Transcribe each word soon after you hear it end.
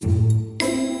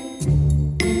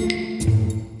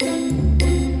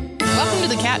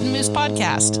Cat and Moose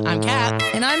podcast. I'm Cat.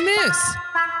 And I'm Moose.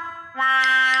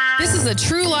 This is a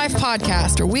true life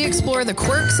podcast where we explore the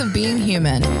quirks of being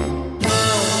human.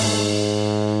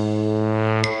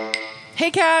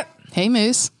 Hey, Cat. Hey,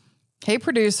 Moose. Hey,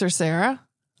 producer Sarah.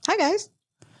 Hi, guys.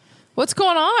 What's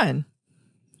going on?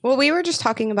 Well, we were just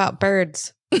talking about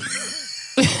birds.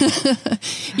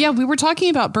 Yeah, we were talking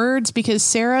about birds because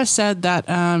Sarah said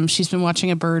that she's been watching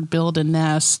a bird build a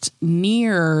nest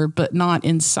near, but not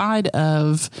inside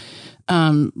of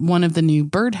one of the new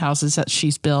birdhouses that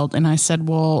she's built. And I said,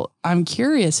 well, I'm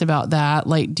curious about that.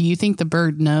 Like, do you think the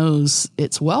bird knows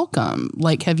it's welcome?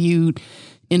 Like, have you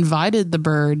invited the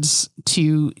birds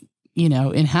to, you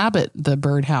know, inhabit the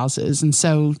birdhouses? And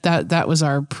so that was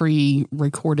our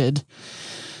pre-recorded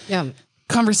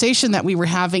conversation that we were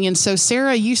having. And so,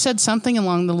 Sarah, you said something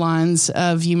along the lines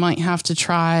of you might have to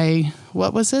try,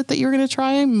 what was it that you were going to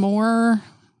try? More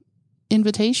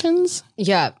invitations?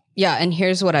 Yeah. And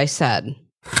here's what I said.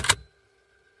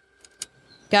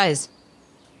 Guys,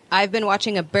 I've been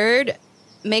watching a bird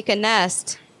make a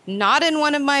nest, not in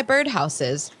one of my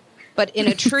birdhouses, but in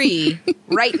a tree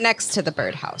right next to the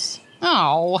birdhouse.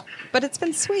 Oh, But it's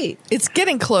been sweet. It's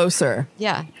getting closer.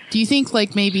 Yeah. do you think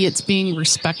like maybe it's being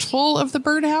respectful of the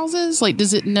birdhouses? Like,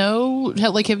 does it know?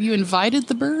 Like, have you invited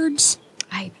the birds?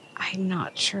 I'm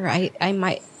not sure. I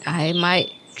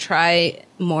might try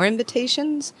more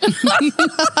invitations.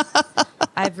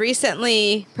 I've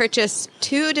recently purchased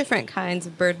 2 different kinds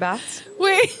of bird baths.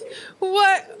 Wait,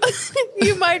 what?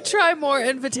 You might try more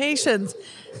invitations.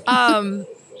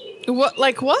 What?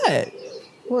 Like what?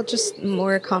 Well, just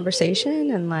more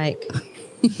conversation and like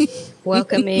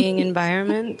welcoming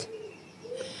environment.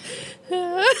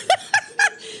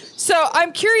 So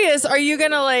I'm curious, are you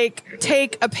going to like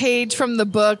take a page from the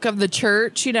book of the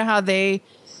church? You know how they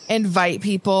invite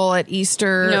people at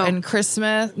Easter and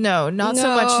Christmas? No, not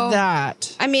so much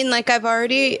that. I mean, like I've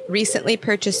already recently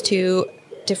purchased 2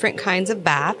 different kinds of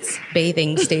baths,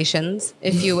 bathing stations,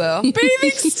 if you will.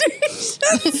 Bathing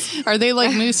stations. Are they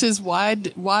like Moose's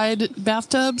wide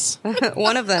bathtubs?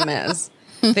 One of them is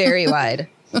very wide,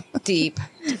 deep.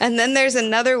 And then there's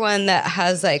another one that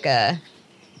has like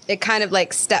it kind of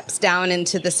like steps down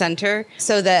into the center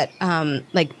so that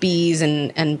like bees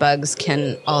and bugs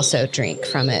can also drink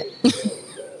from it.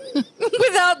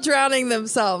 Without drowning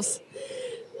themselves.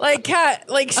 Like Kat,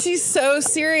 like she's so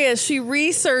serious. She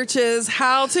researches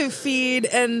how to feed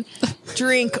and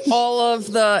drink all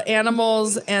of the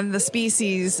animals and the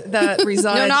species that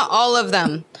reside. No, not all of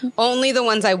them. Only the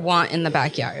ones I want in the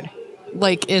backyard.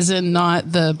 Like, is it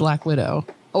not the Black Widow?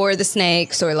 Or the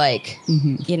snakes or like,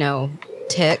 you know,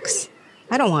 ticks.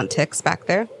 I don't want ticks back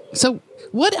there. So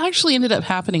what actually ended up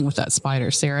happening with that spider,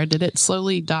 Sarah? Did it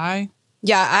slowly die?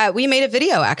 Yeah, we made a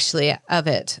video actually of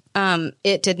it.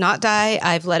 It did not die.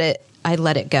 I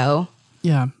let it go.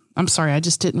 Yeah. I'm sorry. I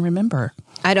just didn't remember.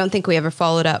 I don't think we ever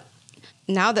followed up.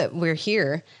 Now that we're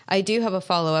here, I do have a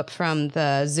follow-up from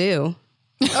the zoo.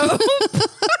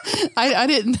 I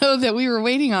didn't know that we were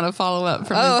waiting on a follow-up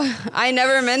from I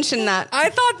never mentioned that. I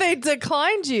thought they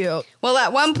declined you. Well,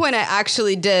 at one point I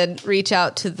actually did reach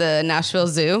out to the Nashville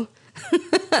Zoo.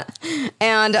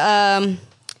 And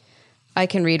I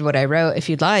can read what I wrote if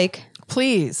you'd like.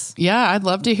 Please. Yeah, I'd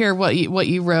love to hear what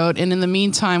you wrote. And in the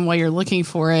meantime, while you're looking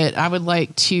for it, I would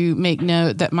like to make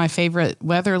note that my favorite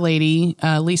weather lady,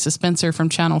 Lisa Spencer from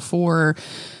Channel 4,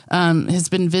 has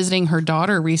been visiting her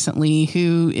daughter recently,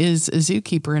 who is a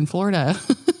zookeeper in Florida.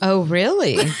 Oh,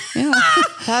 really? Yeah.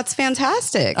 That's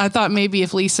fantastic. I thought maybe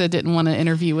if Lisa didn't want to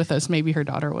interview with us, maybe her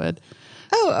daughter would.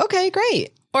 Oh, okay,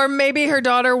 great. Or maybe her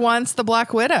daughter wants the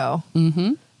Black Widow.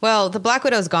 Mm-hmm. Well, the Black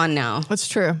Widow's gone now. That's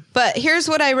true. But here's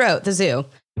what I wrote, the zoo.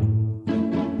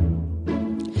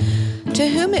 To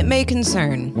whom it may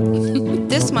concern,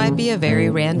 this might be a very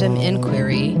random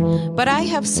inquiry, but I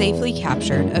have safely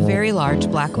captured a very large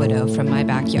black widow from my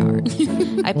backyard.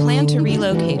 I plan to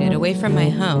relocate it away from my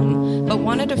home, but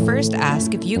wanted to first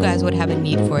ask if you guys would have a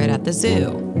need for it at the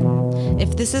zoo.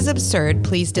 If this is absurd,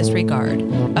 please disregard.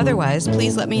 Otherwise,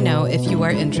 please let me know if you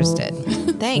are interested.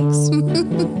 Thanks.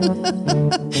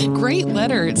 Great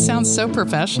letter. It sounds so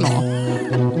professional.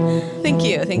 Thank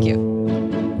you.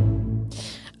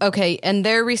 Okay, and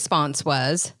their response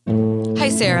was, "Hi,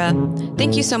 Sarah.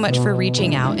 Thank you so much for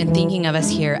reaching out and thinking of us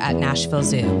here at Nashville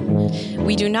Zoo.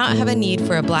 We do not have a need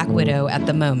for a black widow at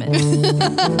the moment,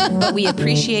 but we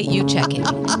appreciate you checking.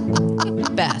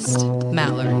 Best,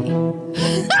 Mallory."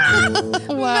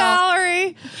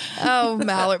 Mallory. Oh,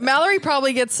 Mallory. Mallory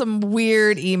probably gets some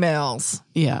weird emails.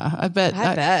 Yeah, I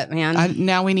bet, man.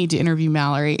 Now we need to interview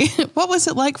Mallory. What was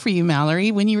it like for you,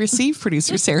 Mallory, when you received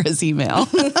producer Sarah's email?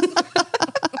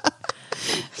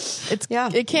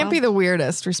 It can't be the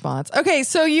weirdest response. Okay,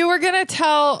 so you were going to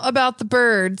tell about the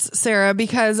birds, Sarah,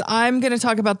 because I'm going to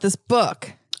talk about this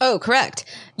book. Oh, correct.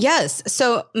 Yes.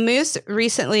 So Moose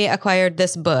recently acquired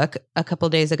this book a couple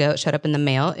days ago. It showed up in the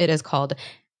mail. It is called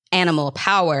Animal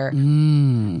Power.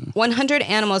 100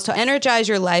 Animals to Energize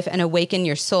Your Life and Awaken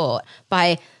Your Soul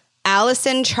by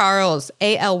Alyson Charles,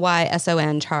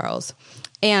 Alyson Charles.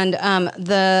 And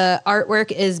the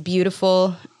artwork is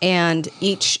beautiful. And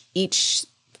each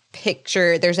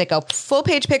picture, there's like a full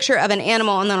page picture of an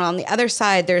animal. And then on the other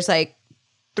side, there's like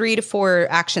 3 to 4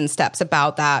 action steps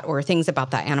about that or things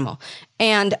about that animal.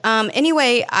 And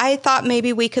anyway, I thought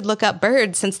maybe we could look up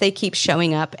birds since they keep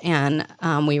showing up and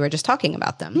we were just talking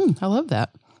about them. I love that.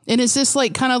 And is this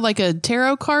like kind of like a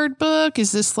tarot card book?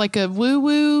 Is this like a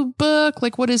woo-woo book?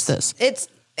 Like, what is this? It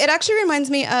actually reminds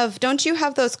me of, don't you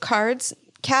have those cards,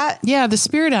 Kat? Yeah, the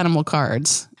spirit animal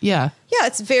cards. Yeah. Yeah,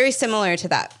 it's very similar to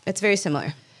that. It's very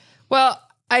similar. Well,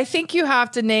 I think you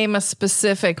have to name a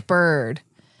specific bird.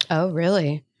 Oh,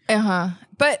 really?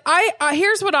 But I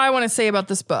here's what I want to say about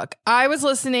this book. I was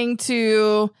listening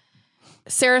to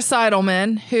Sarah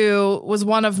Seidelman, who was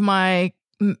one of my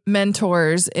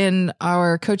mentors in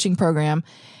our coaching program.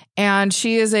 And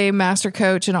she is a master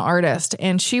coach and an artist.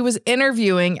 And she was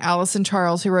interviewing Alyson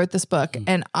Charles, who wrote this book.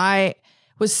 And I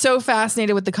was so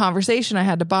fascinated with the conversation, I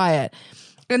had to buy it.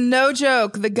 And no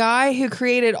joke, the guy who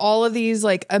created all of these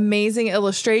like amazing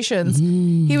illustrations,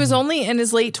 he was only in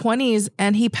his late 20s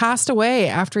and he passed away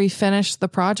after he finished the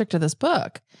project of this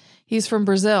book. He's from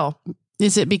Brazil.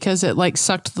 Is it because it like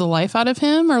sucked the life out of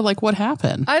him or like what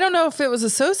happened? I don't know if it was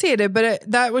associated, but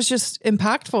that was just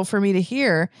impactful for me to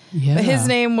hear. Yeah. But his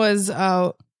name was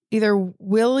either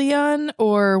Willian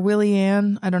or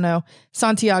Willian, I don't know,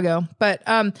 Santiago. But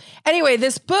anyway,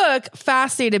 this book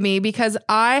fascinated me because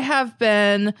I have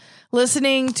been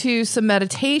listening to some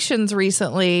meditations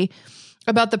recently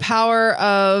about the power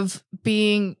of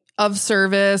being of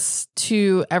service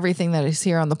to everything that is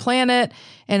here on the planet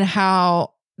and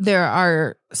how there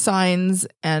are signs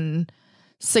and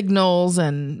signals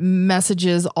and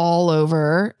messages all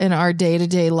over in our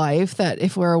day-to-day life that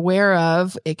if we're aware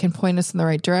of, it can point us in the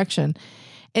right direction.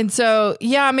 And so,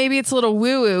 yeah, maybe it's a little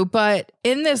woo-woo, but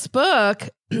in this book,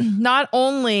 not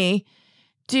only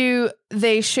do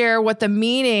they share what the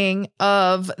meaning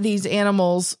of these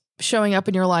animals showing up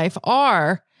in your life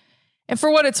are, and for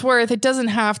what it's worth, it doesn't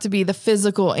have to be the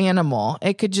physical animal.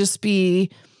 It could just be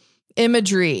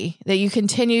imagery that you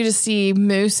continue to see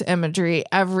moose imagery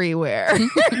everywhere. Which,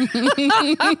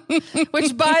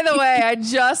 by the way, I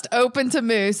just opened to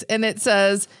moose and it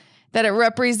says that it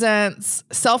represents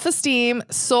self-esteem,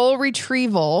 soul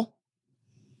retrieval,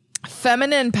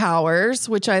 feminine powers,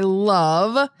 which I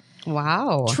love.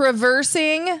 Wow.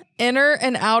 Traversing inner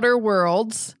and outer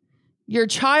worlds, your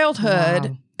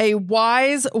childhood, a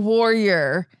wise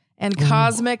warrior, and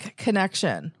cosmic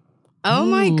connection. Oh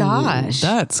my gosh.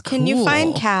 That's cool. Can you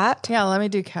find Cat? Yeah, let me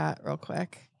do cat real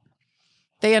quick.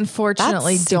 They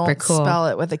unfortunately That's super don't cool. spell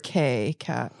it with a K,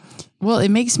 cat. Well, it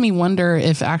makes me wonder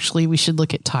if actually we should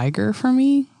look at tiger for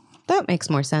me. That makes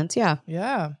more sense. Yeah.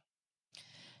 Yeah.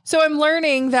 So I'm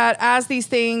learning that as these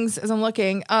things, as I'm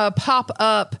looking, pop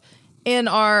up in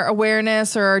our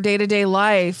awareness or our day-to-day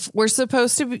life, we're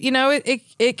supposed to,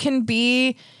 it can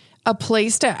be a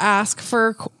place to ask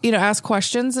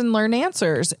questions and learn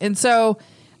answers. And so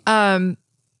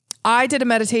I did a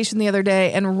meditation the other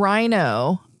day and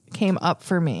rhino came up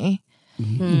for me.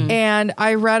 Mm-hmm. And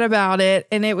I read about it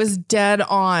and it was dead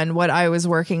on what I was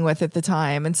working with at the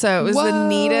time. And so it was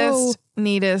the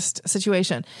neatest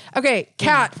situation. Okay,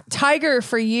 cat, tiger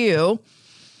for you.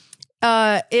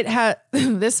 It had,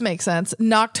 this makes sense.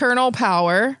 Nocturnal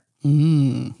power.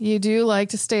 Mm. You do like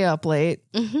to stay up late.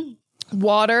 Mm-hmm.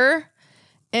 Water,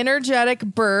 energetic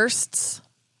bursts,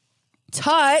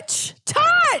 touch.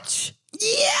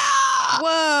 Yeah.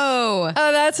 Whoa.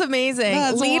 Oh, that's amazing.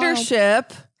 That's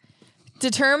leadership,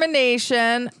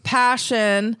 determination,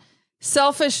 passion,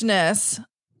 selfishness,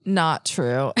 not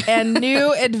true, and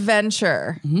new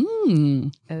adventure.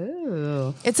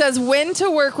 Oh. It says, when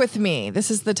to work with me. This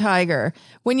is the tiger.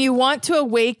 When you want to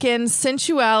awaken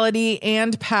sensuality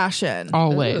and passion.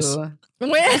 Always. Ooh.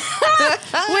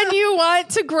 When you want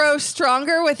to grow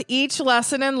stronger with each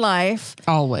lesson in life.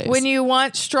 Always. When you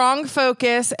want strong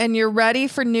focus and you're ready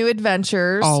for new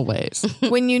adventures. Always.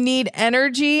 When you need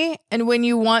energy and when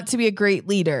you want to be a great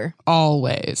leader.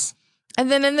 Always.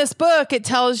 And then in this book, it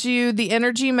tells you the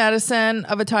energy medicine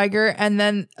of a tiger and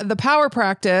then the power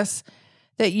practice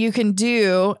that you can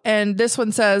do. And this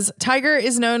one says, tiger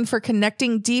is known for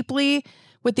connecting deeply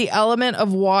with the element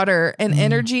of water and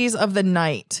energies of the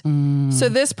night. So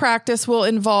this practice will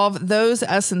involve those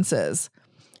essences.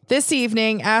 This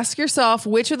evening, ask yourself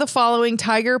which of the following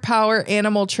tiger power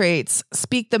animal traits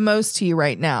speak the most to you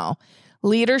right now.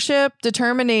 Leadership,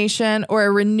 determination, or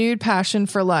a renewed passion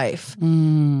for life.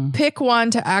 Pick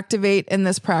one to activate in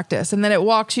this practice. And then it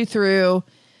walks you through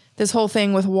this whole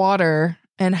thing with water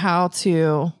and how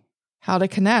to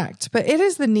connect. But it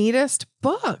is the neatest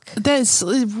book. That's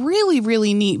a really,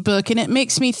 really neat book. And it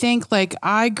makes me think, like,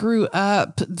 I grew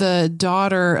up the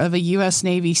daughter of a U.S.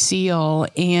 Navy SEAL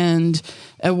and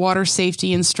a water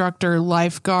safety instructor,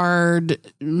 lifeguard,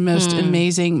 most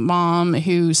amazing mom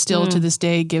who still to this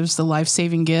day gives the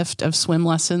life-saving gift of swim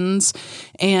lessons.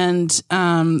 And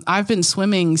I've been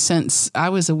swimming since I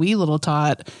was a wee little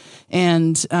tot.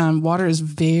 And water is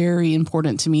very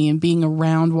important to me, and being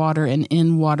around water and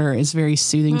in water is very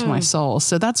soothing to my soul.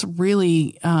 So that's really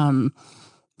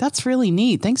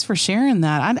neat. Thanks for sharing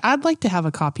that. I'd like to have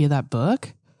a copy of that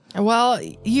book. Well,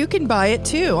 you can buy it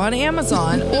too on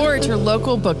Amazon or at your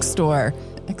local bookstore.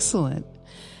 Excellent.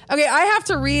 Okay, I have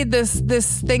to read this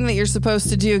thing that you're supposed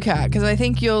to do, Kat, because I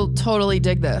think you'll totally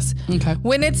dig this. Okay.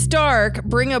 When it's dark,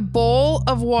 bring a bowl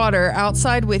of water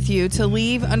outside with you to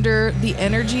leave under the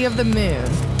energy of the moon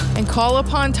and call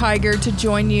upon Tiger to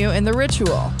join you in the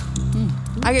ritual.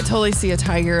 I could totally see a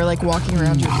tiger like walking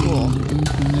around your pool.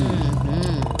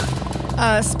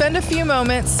 Spend a few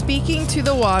moments speaking to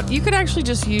the water. You could actually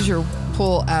just use your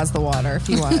pool as the water if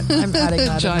you want. I'm adding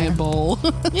that Giant bowl.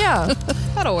 Yeah.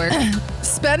 That'll work.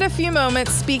 Spend a few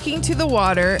moments speaking to the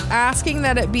water, asking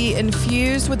that it be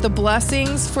infused with the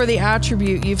blessings for the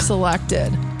attribute you've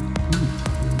selected.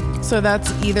 So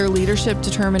that's either leadership,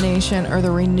 determination, or the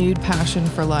renewed passion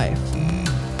for life.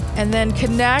 And then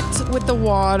connect with the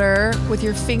water with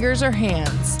your fingers or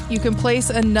hands. You can place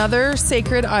another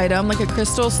sacred item like a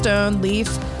crystal, stone, leaf,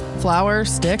 flower,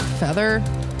 stick, feather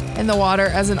in the water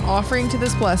as an offering to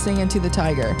this blessing and to the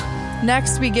tiger.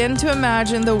 Next, begin to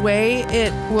imagine the way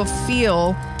it will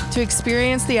feel to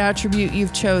experience the attribute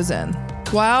you've chosen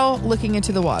while looking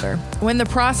into the water. When the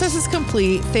process is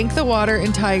complete, thank the water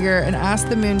and tiger and ask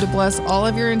the moon to bless all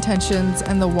of your intentions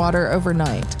and the water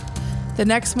overnight. The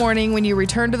next morning, when you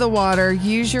return to the water,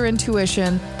 use your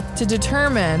intuition to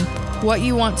determine what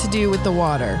you want to do with the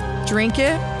water. Drink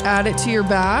it, add it to your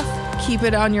bath, keep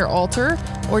it on your altar,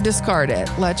 or discard it.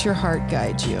 Let your heart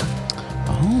guide you.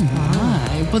 Oh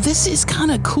my. Well, this is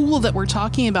kind of cool that we're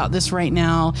talking about this right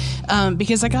now,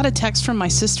 because I got a text from my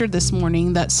sister this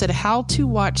morning that said how to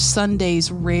watch Sunday's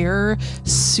rare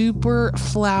super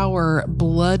flower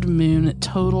blood moon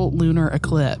total lunar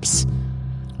eclipse.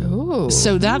 Ooh.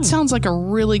 So that sounds like a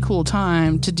really cool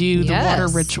time to do the water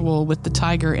ritual with the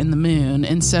tiger and the moon.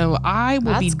 And so I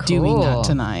will be doing that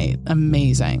tonight.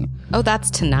 Amazing. Oh, that's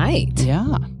tonight.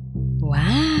 Yeah.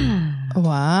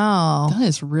 Wow. That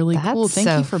is really cool. Thank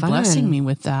you for blessing me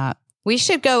with that. We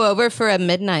should go over for a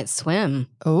midnight swim.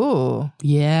 Oh.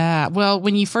 Yeah. Well,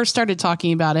 when you first started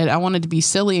talking about it, I wanted to be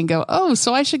silly and go, oh,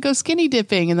 so I should go skinny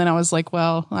dipping. And then I was like,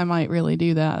 well, I might really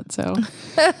do that. So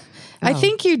I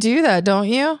think you do that, don't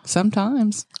you?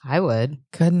 sometimes. I would.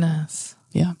 Goodness.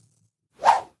 Yeah.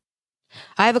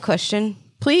 I have a question.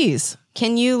 Please.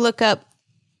 Can you look up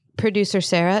producer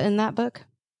Sarah in that book?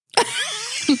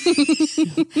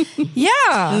 Yeah.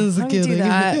 Let me do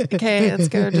that. Okay, let's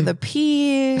go to the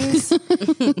P's.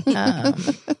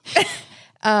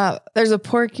 There's a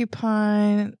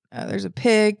porcupine. There's a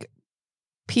pig.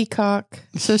 Peacock.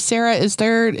 So Sarah, is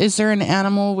there an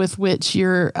animal with which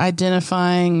you're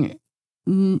identifying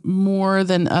more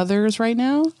than others right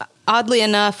now? Oddly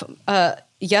enough,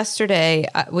 yesterday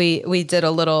we did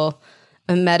a little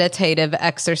meditative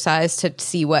exercise to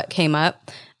see what came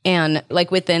up. And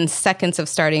like within seconds of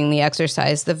starting the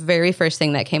exercise, the very first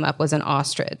thing that came up was an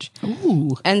ostrich.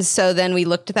 Ooh. And so then we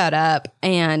looked that up,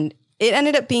 and it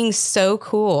ended up being so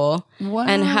cool. Wow.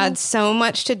 And had so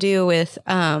much to do with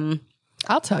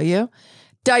I'll tell you.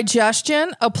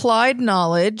 Digestion, applied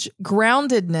knowledge,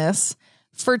 groundedness,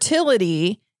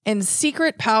 fertility, and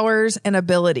secret powers and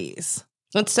abilities.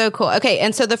 That's so cool. Okay,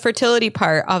 and so the fertility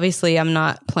part, obviously I'm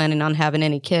not planning on having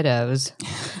any kiddos,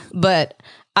 but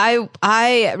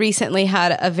I recently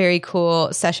had a very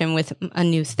cool session with a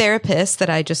new therapist that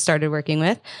I just started working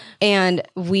with, and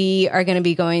we are going to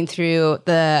be going through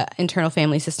the internal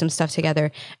family system stuff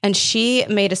together. And she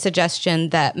made a suggestion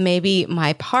that maybe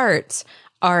my parts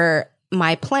are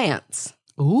my plants.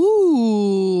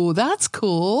 Ooh, that's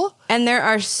cool. And there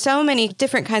are so many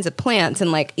different kinds of plants.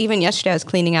 And like even yesterday I was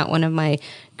cleaning out one of my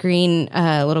green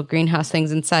little greenhouse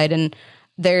things inside, and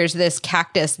there's this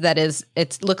cactus that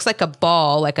it looks like a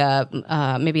ball, like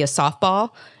a maybe a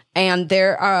softball, And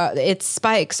its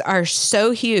spikes are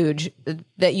so huge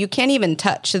that you can't even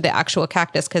touch the actual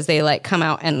cactus because they like come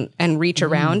out and reach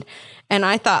around. And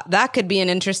I thought that could be an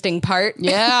interesting part.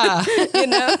 Yeah. You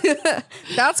know?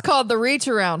 That's called the reach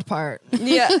around part.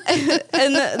 Yeah.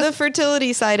 And the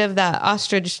fertility side of that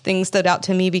ostrich thing stood out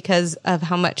to me because of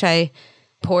how much I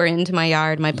pour into my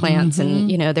yard, my plants. And,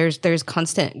 you know, there's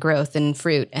constant growth and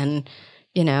fruit and,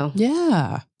 you know.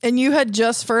 Yeah. And you had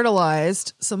just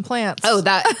fertilized some plants. Oh,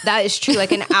 that is true.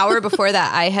 Like an hour before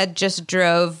that, I had just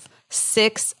drove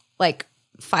 6 like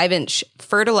 5-inch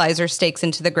fertilizer stakes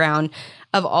into the ground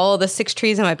of all the 6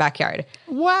 trees in my backyard.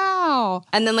 Wow.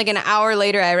 And then like an hour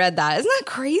later, I read that. Isn't that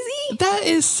crazy? That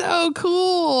is so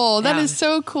cool. That is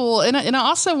so cool. And I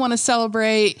also want to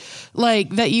celebrate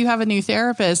like that you have a new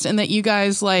therapist and that you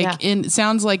guys it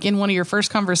sounds like in one of your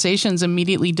first conversations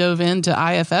immediately dove into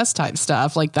IFS type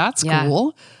stuff. Like that's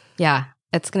cool. Yeah.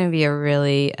 It's going to be a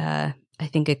really, I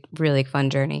think a really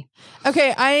fun journey.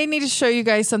 Okay, I need to show you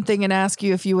guys something and ask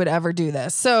you if you would ever do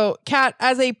this. So, Kat,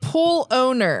 as a pool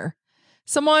owner,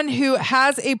 someone who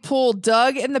has a pool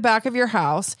dug in the back of your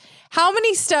house, how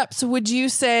many steps would you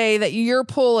say that your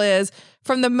pool is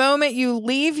from the moment you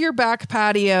leave your back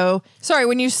patio,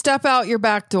 when you step out your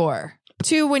back door,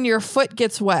 to when your foot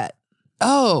gets wet?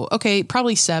 Oh, okay.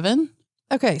 Probably 7.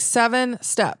 Okay, 7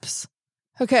 steps.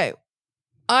 Okay,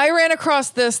 I ran across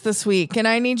this week, and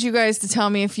I need you guys to tell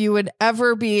me if you would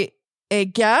ever be a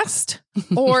guest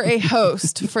or a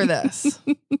host for this.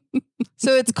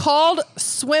 So it's called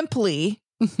Swimply.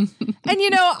 And, you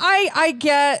know, I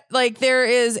get like there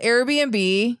is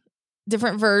Airbnb,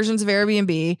 different versions of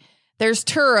Airbnb. There's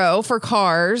Turo for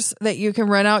cars that you can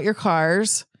rent out your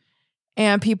cars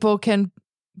and people can.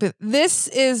 But this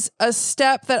is a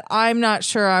step that I'm not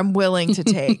sure I'm willing to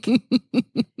take.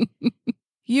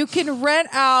 You can rent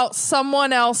out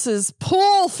someone else's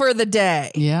pool for the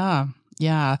day. Yeah.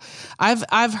 Yeah.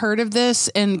 I've heard of this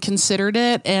and considered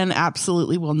it and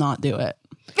absolutely will not do it.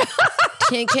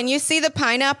 Can you see the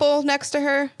pineapple next to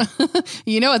her?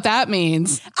 You know what that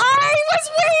means. I was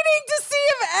waiting to see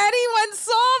if anyone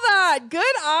saw that.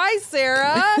 Good eye,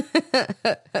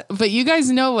 Sarah. But you guys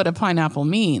know what a pineapple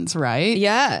means, right?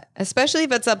 Yeah, especially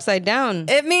if it's upside down.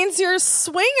 It means you're a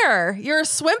swinger. You're a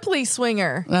Swimply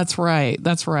swinger. That's right.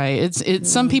 That's right.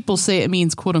 It's some people say it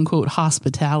means quote unquote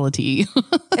hospitality.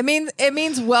 It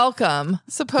means welcome,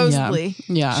 supposedly.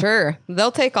 Yeah. Sure.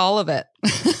 They'll take all of it.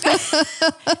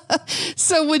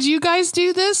 So would you guys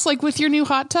do this like with your new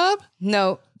hot tub?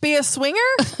 No. Be a swinger?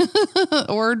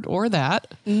 or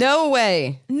that? No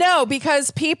way. No, because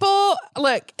people,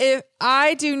 look, if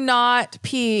I do not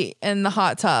pee in the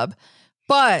hot tub,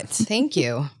 but Thank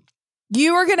you.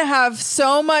 you are going to have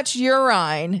so much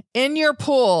urine in your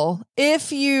pool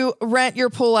if you rent your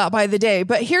pool out by the day.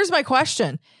 But here's my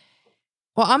question.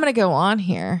 Well, I'm going to go on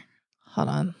here. Hold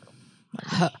on.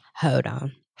 Hold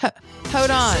on.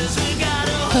 Hold on.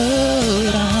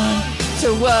 Hold on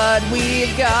to what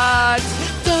we've got.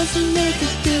 Doesn't make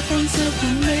a difference if we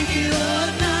make it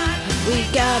or not. We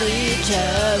got each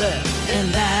other, and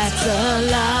that's a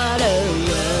lot of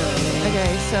love.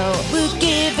 Okay, so we'll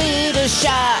give it a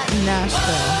shot in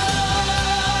Nashville.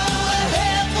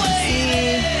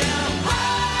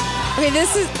 Okay,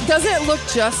 doesn't it look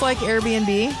just like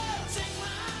Airbnb?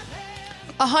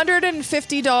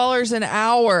 $150 an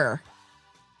hour.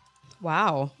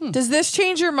 Wow. Does this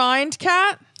change your mind,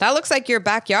 Kat? That looks like your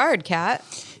backyard, Kat.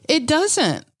 It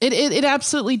doesn't. It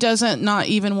absolutely doesn't. Not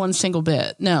even one single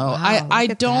bit. No, Wow, I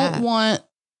look at don't that. want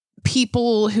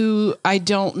people who I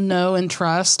don't know and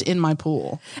trust in my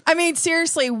pool. I mean,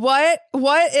 seriously, what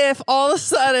if all of a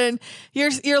sudden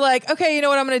you're like, okay, you know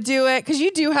what, I'm going to do it because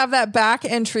you do have that back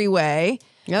entryway.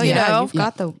 Oh, You know? You've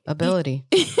got the ability.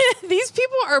 These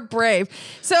people are brave.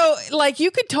 So, like,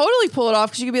 you could totally pull it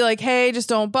off because you could be like, hey, just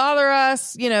don't bother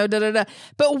us, you know, da-da-da.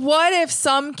 But what if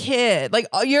some kid, like,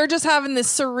 you're just having this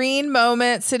serene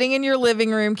moment sitting in your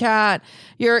living room, Kat,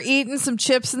 you're eating some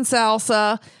chips and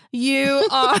salsa,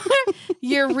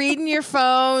 you're reading your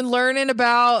phone, learning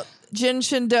about Jin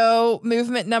Shindo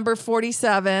movement number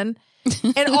 47.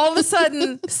 And all of a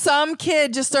sudden, some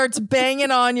kid just starts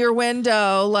banging on your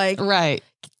window like, Right.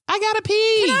 I gotta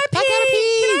pee. Can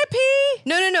I pee?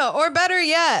 No. Or better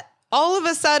yet, all of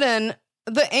a sudden,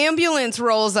 the ambulance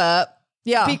rolls up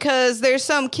Yeah. because there's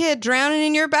some kid drowning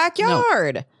in your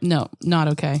backyard. No, not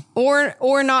okay.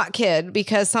 Or not kid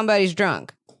because somebody's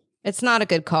drunk. It's not a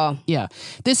good call. Yeah.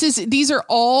 These are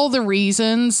all the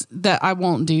reasons that I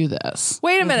won't do this.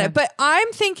 Wait a minute, but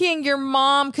I'm thinking your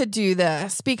mom could do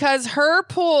this because her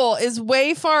pool is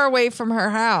way far away from her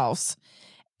house.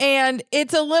 And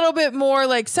it's a little bit more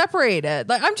like separated.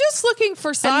 Like I'm just looking for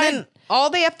And side. then all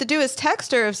they have to do is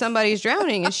text her if somebody's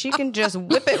drowning, and she can just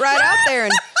whip it right out there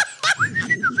and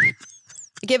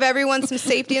give everyone some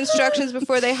safety instructions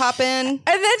before they hop in. And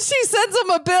then she sends them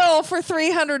a bill for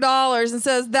 $300 and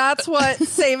says, that's what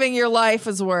saving your life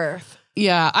is worth.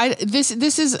 Yeah,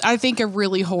 this is, I think, a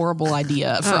really horrible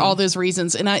idea for all those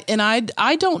reasons, and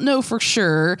I don't know for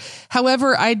sure.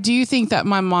 However, I do think that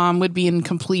my mom would be in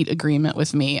complete agreement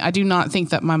with me. I do not think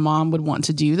that my mom would want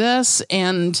to do this,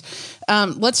 and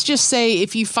let's just say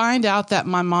if you find out that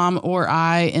my mom or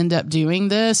I end up doing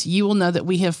this, you will know that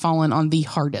we have fallen on the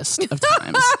hardest of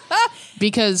times.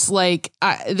 Because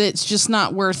it's just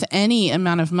not worth any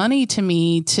amount of money to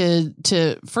me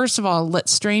to first of all, let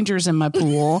strangers in my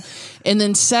pool. And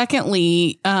then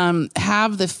secondly,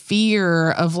 have the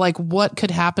fear of what could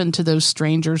happen to those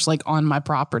strangers, on my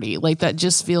property. That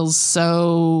just feels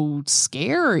so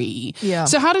scary. Yeah.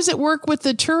 So how does it work with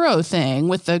the Turo thing,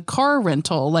 with the car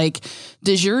rental?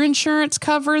 Does your insurance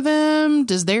cover them?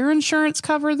 Does their insurance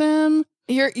cover them?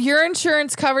 Your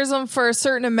insurance covers them for a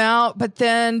certain amount, but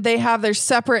then they have their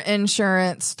separate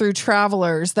insurance through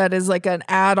Travelers that is an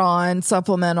add-on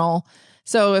supplemental.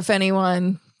 So if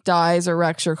anyone dies or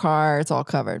wrecks your car, it's all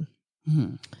covered.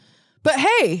 Mm-hmm. But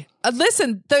hey,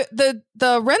 listen, the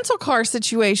rental car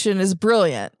situation is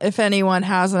brilliant. If anyone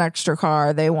has an extra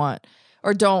car they want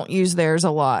or don't use theirs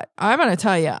a lot, I'm going to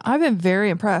tell you, I've been very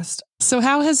impressed. So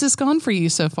how has this gone for you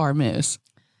so far, Moose?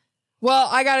 Well,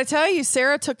 I got to tell you,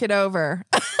 Sarah took it over.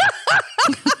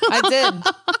 I did.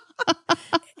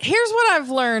 Here's what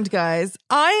I've learned, guys.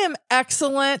 I am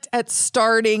excellent at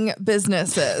starting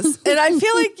businesses. And I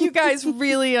feel like you guys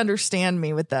really understand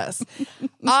me with this.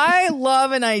 I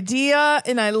love an idea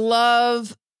and I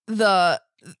love and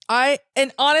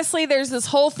honestly, there's this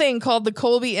whole thing called the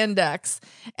Colby Index.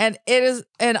 And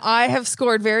I have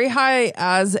scored very high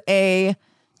as a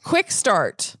quick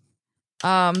start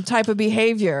type of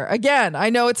behavior. Again, I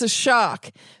know it's a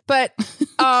shock, but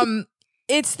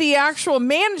it's the actual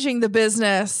managing the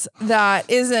business that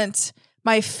isn't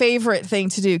my favorite thing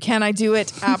to do. Can I do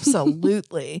it?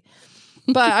 Absolutely.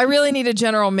 But I really need a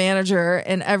general manager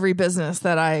in every business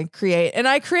that I create. And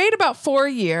I create about 4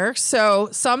 a year. So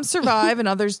some survive and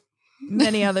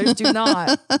many others do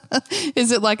not.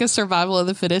 Is it like a survival of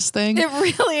the fittest thing?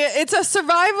 It's a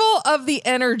survival of the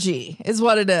energy is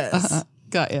what it is.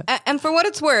 Got you. And for what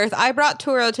it's worth, I brought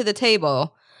Turo to the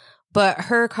table, but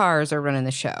her cars are running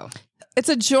the show. It's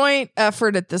a joint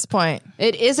effort at this point.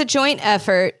 It is a joint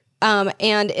effort. And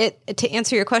to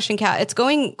answer your question, Kat, it's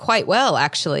going quite well,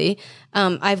 actually.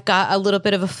 I've got a little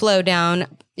bit of a flow down.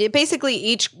 Basically,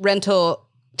 each rental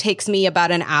takes me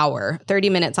about an hour, 30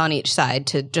 minutes on each side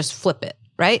to just flip it,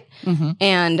 right? Mm-hmm.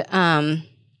 And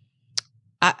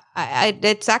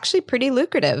it's actually pretty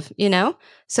lucrative,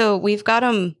 So we've got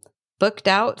them booked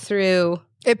out through.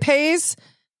 It pays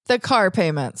the car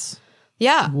payments.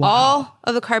 Yeah, wow. All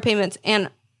of the car payments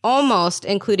and almost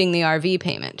including the RV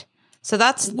payment. So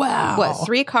that's,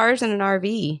 3 cars and an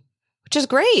RV, which is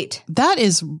great. That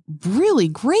is really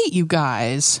great, you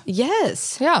guys.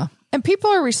 Yes. Yeah. And people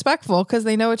are respectful because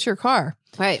they know it's your car.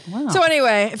 Right. Wow. So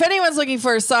anyway, if anyone's looking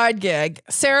for a side gig,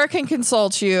 Sarah can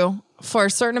consult you for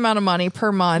a certain amount of money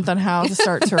per month on how to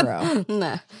start Turo.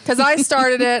 Nah. Because I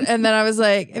started it and then I was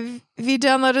like, if you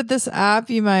downloaded this app,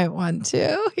 you might want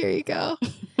to. Here you go.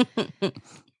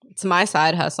 It's my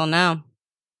side hustle now.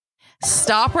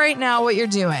 Stop right now what you're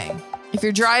doing. If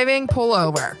you're driving, pull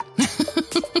over.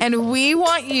 And we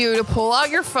want you to pull out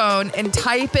your phone and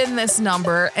type in this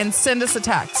number and send us a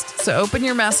text. So open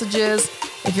your messages.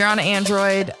 If you're on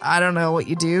Android, I don't know what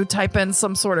you do. Type in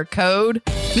some sort of code.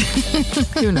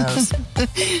 Who knows?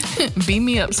 Beam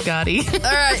me up, Scotty. All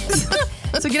right.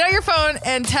 So get out your phone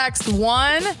and text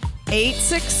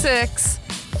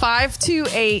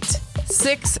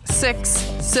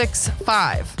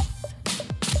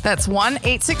 1-866-528-6665. That's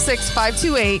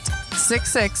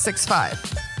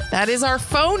 1-866-528-6665. That is our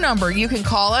phone number. You can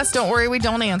call us. Don't worry, we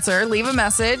don't answer. Leave a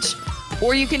message.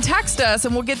 Or you can text us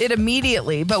and we'll get it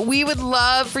immediately. But we would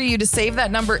love for you to save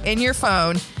that number in your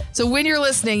phone. So when you're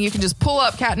listening, you can just pull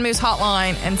up Cat and Moose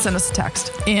Hotline and send us a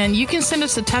text. And you can send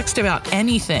us a text about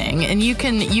anything. And you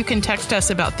can text us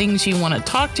about things you want to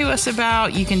talk to us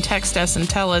about. You can text us and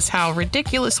tell us how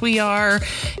ridiculous we are.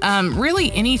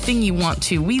 Really anything you want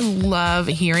to. We love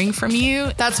hearing from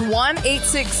you. That's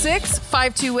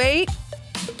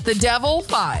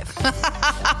 1-866-528-THE-DEVIL-5.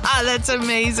 That's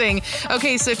amazing.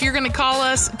 Okay, so if you're going to call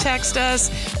us, text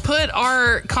us, put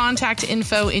our contact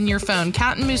info in your phone.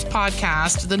 Cat and Moose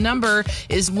Podcast. The number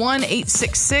is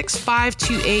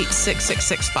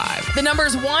 1-866-528-6665. The number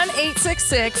is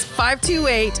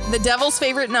 1-866-528, the devil's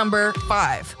favorite number,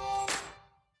 5.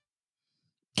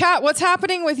 Kat, what's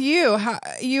happening with you?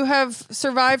 You have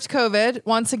survived COVID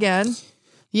once again.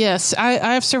 Yes,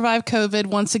 I have survived COVID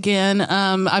once again.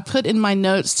 I put in my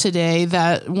notes today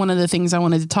that one of the things I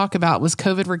wanted to talk about was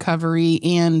COVID recovery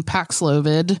and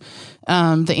Paxlovid,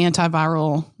 the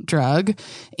antiviral drug.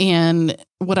 And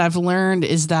what I've learned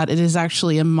is that it is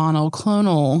actually a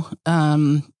monoclonal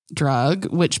drug,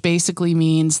 which basically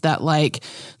means that like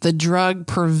the drug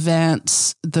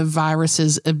prevents the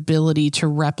virus's ability to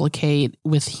replicate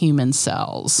with human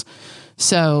cells.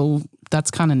 So that's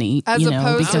kind of neat. As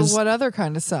opposed to what other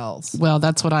kind of cells? Well,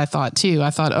 that's what I thought too. I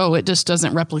thought, it just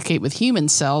doesn't replicate with human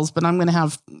cells, but I'm going to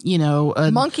have,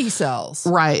 monkey cells.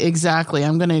 Right. Exactly.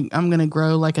 I'm going to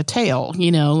grow like a tail,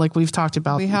 like we've talked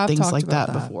about things like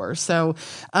that before. So,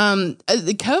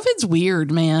 COVID's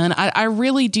weird, man. I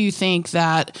really do think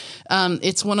that,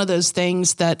 it's one of those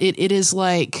things that it is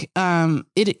like,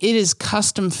 it is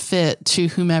custom fit to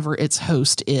whomever its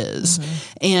host is.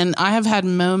 Mm-hmm. And I have had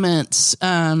moments,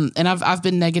 and I've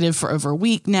been negative for over a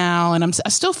week now, and I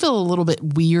still feel a little bit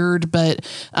weird, but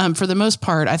for the most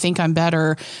part, I think I'm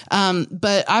better.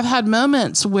 But I've had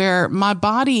moments where my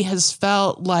body has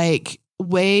felt like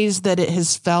ways that it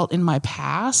has felt in my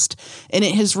past, and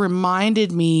it has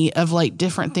reminded me of like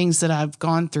different things that I've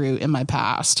gone through in my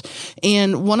past.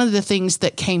 And one of the things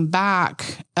that came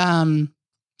back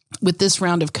with this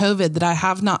round of COVID that I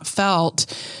have not felt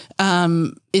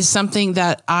is something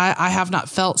that I have not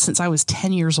felt since I was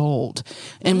 10 years old.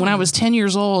 And when I was 10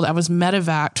 years old, I was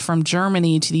medevaced from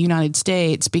Germany to the United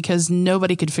States because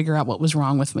nobody could figure out what was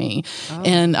wrong with me. Oh.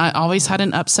 And I always had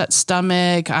an upset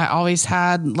stomach. I always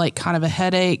had like kind of a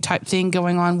headache type thing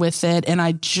going on with it. And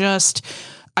I just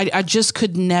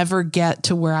could never get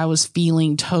to where I was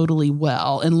feeling totally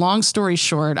well. And long story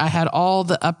short, I had all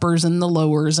the uppers and the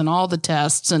lowers and all the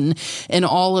tests and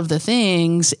all of the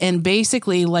things. And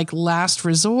basically, like last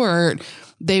resort,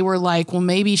 they were like, well,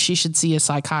 maybe she should see a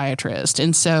psychiatrist.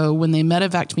 And so when they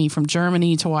medevaced me from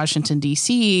Germany to Washington,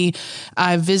 D.C.,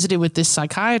 I visited with this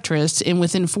psychiatrist. And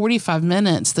within 45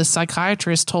 minutes, the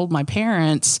psychiatrist told my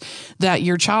parents that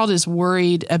your child is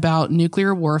worried about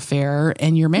nuclear warfare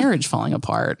and your marriage falling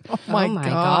apart. Oh my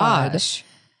gosh.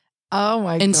 Oh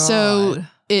my God. And so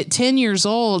at 10 years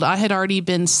old, I had already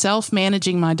been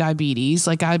self-managing my diabetes.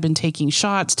 Like I had been taking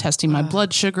shots, testing my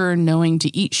blood sugar, knowing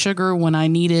to eat sugar when I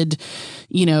needed,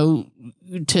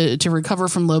 to recover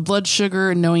from low blood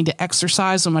sugar, and knowing to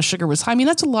exercise when my sugar was high. I mean,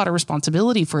 that's a lot of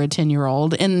responsibility for a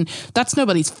 10-year-old, and that's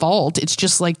nobody's fault. It's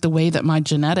just like the way that my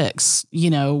genetics,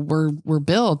 were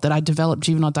built, that I developed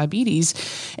juvenile diabetes.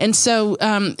 And so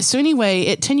anyway,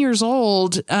 at 10 years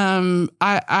old,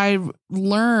 I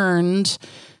learned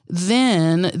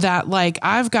then that like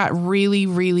I've got really,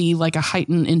 really like a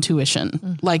heightened intuition.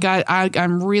 Mm-hmm. Like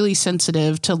I'm really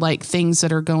sensitive to like things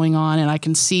that are going on, and I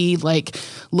can see like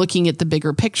looking at the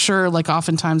bigger picture. Like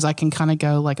oftentimes I can kind of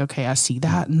go like, okay, I see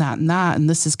that and that and that, and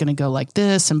this is going to go like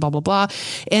this and blah, blah, blah.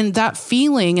 And that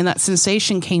feeling and that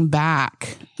sensation came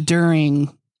back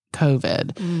during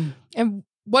COVID. Mm. And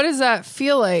what does that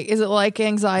feel like? Is it like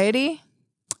anxiety?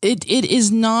 It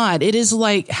is not. It is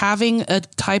like having a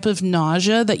type of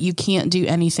nausea that you can't do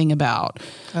anything about.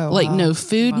 Oh, like wow. No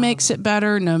food makes it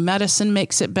better. No medicine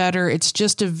makes it better. It's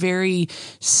just a very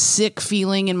sick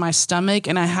feeling in my stomach.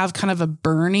 And I have kind of a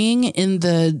burning in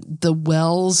the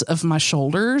wells of my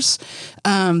shoulders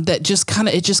that just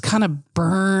kind of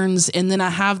burns. And then I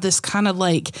have this kind of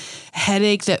like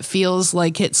headache that feels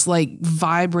like it's like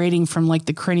vibrating from like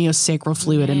the craniosacral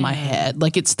fluid in my head.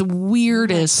 Like it's the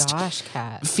weirdest. Oh my gosh,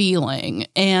 Kat. Feeling.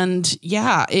 And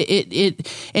yeah,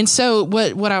 and so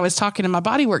what I was talking to my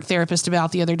bodywork therapist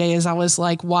about the other day is I was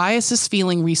like, why is this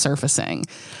feeling resurfacing?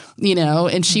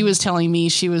 And she was telling me,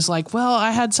 she was like, well,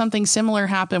 I had something similar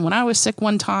happen when I was sick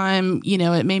one time.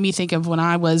 It made me think of when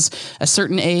I was a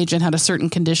certain age and had a certain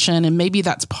condition. And maybe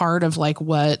that's part of like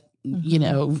what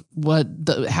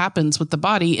happens with the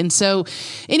body. And so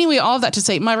anyway, all of that to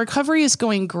say, my recovery is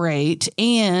going great.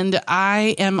 And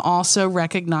I am also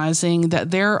recognizing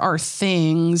that there are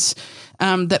things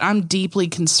that I'm deeply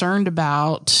concerned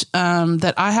about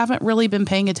that I haven't really been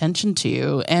paying attention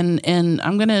to. And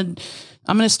I'm going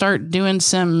to start doing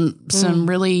some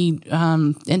really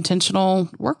intentional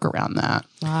work around that.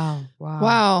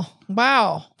 Wow.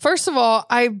 First of all,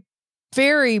 I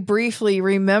very briefly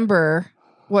remember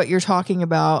what you're talking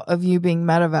about of you being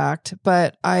medevaced,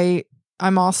 but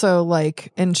I'm also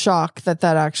like in shock that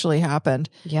actually happened.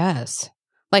 Yes.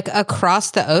 Like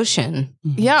across the ocean.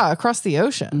 Mm-hmm. Yeah, across the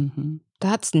ocean. Mm-hmm.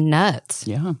 That's nuts.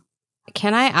 Yeah.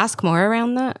 Can I ask more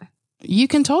around that? You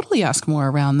can totally ask more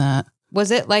around that.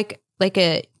 Was it like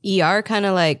a ER kind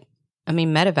of like, I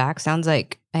mean, medevac sounds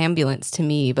like ambulance to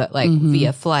me, but like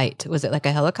via flight. Was it like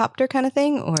a helicopter kind of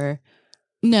thing or?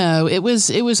 No, it was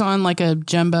on like a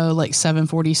jumbo, like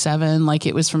 747, like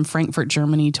it was from Frankfurt,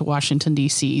 Germany to Washington,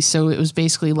 DC. So it was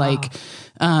basically like,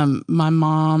 my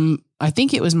mom, I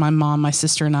think it was my mom, my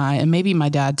sister and I, and maybe my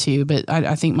dad too, but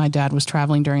I think my dad was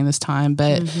traveling during this time,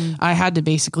 but I had to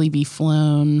basically be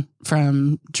flown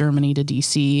from Germany to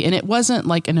DC, and it wasn't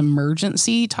like an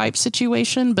emergency type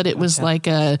situation, but it was like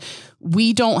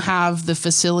we don't have the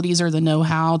facilities or the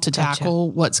know-how to tackle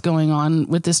what's going on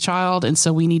with this child. And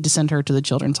so we need to send her to the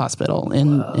Children's Hospital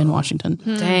in Washington.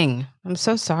 Dang. I'm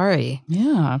so sorry.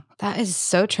 Yeah. That is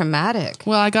so traumatic.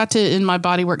 Well, I got to, in my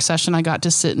bodywork session, I got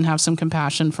to sit and have some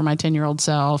compassion for my 10-year-old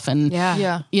self. And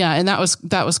Yeah. and that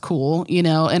was cool, you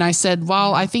know? And I said,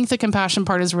 while I think the compassion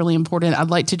part is really important, I'd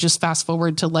like to just fast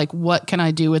forward to like, what can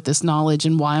I do with this knowledge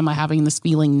and why am I having this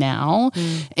feeling now?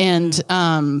 And,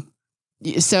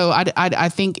 so I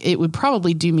think it would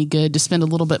probably do me good to spend a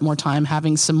little bit more time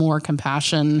having some more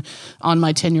compassion on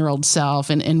my 10-year-old self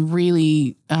and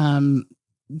really,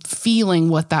 feeling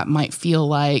what that might feel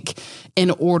like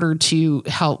in order to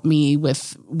help me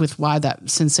with why that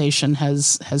sensation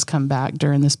has come back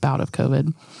during this bout of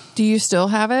COVID. Do you still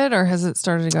have it, or has it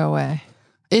started to go away?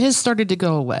 It has started to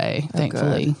go away,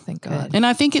 thankfully. Good. Thank God. And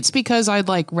I think it's because I'd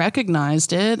like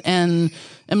recognized it and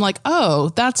I'm like, oh,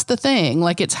 that's the thing.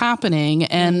 Like it's happening.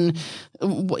 And,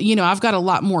 you know, I've got a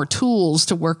lot more tools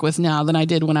to work with now than I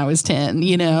did when I was 10,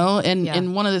 you know?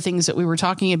 And one of the things that we were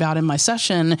talking about in my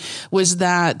session was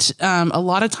that a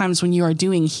lot of times when you are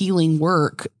doing healing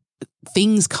work,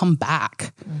 things come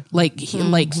back, like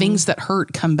things that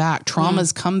hurt come back,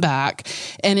 traumas come back.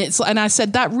 And I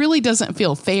said, that really doesn't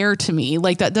feel fair to me.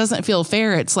 Like that doesn't feel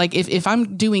fair. It's like, if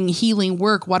I'm doing healing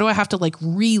work, why do I have to like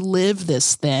relive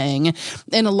this thing?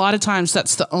 And a lot of times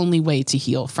that's the only way to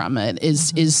heal from it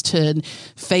is to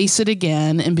face it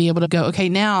again and be able to go, okay,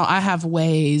 now I have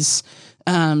ways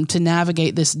to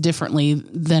navigate this differently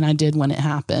than I did when it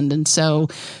happened. And so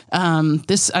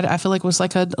I feel like was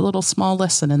like a little small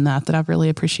lesson in that I've really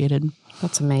appreciated.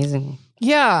 That's amazing.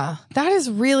 Yeah, that is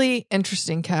really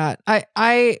interesting, Kat.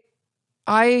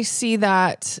 I see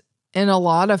that in a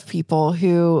lot of people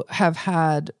who have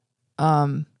had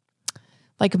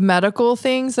like medical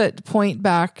things that point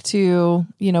back to,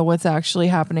 you know, what's actually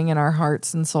happening in our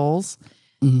hearts and souls.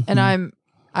 And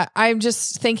I'm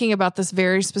just thinking about this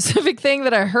very specific thing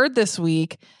that I heard this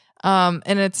week. And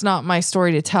it's not my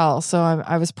story to tell. So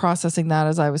I was processing that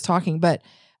as I was talking, but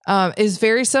is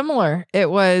very similar.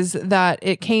 It was that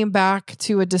it came back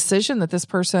to a decision that this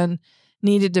person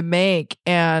needed to make.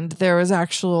 And there was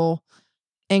actual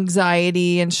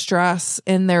anxiety and stress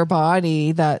in their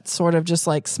body that sort of just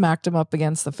like smacked them up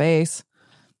against the face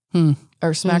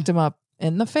or smacked them up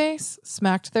in the face,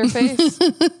 smacked their face.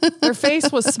 Their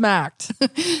face was smacked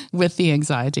with the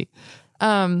anxiety.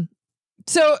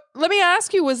 So let me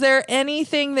ask you, was there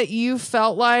anything that you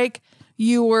felt like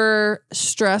you were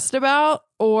stressed about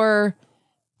or,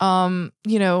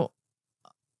 you know,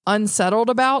 unsettled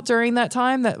about during that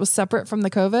time that was separate from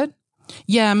the COVID?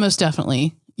 Yeah, most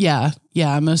definitely. Yeah,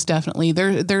 most definitely.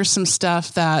 There's some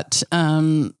stuff that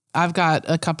I've got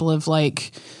a couple of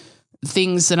like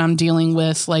things that I'm dealing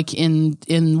with like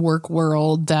in work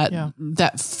world that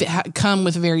come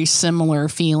with very similar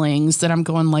feelings that I'm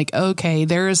going like, okay,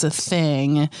 there is a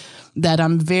thing that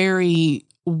I'm very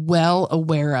well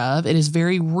aware of. It is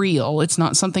very real. It's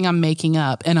not something I'm making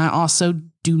up. And I also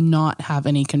do not have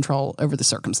any control over the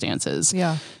circumstances.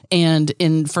 Yeah.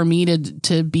 And for me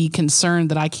to be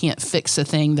concerned that I can't fix a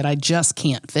thing that I just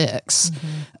can't fix,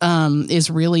 is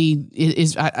really,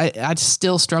 I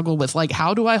still struggle with like,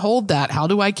 how do I hold that? How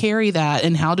do I carry that?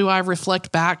 And how do I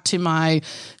reflect back to my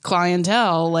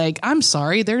clientele? Like, I'm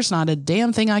sorry, there's not a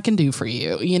damn thing I can do for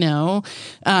you. You know?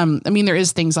 I mean, there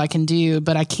is things I can do,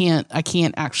 but I can't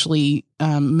actually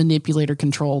manipulate or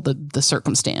control the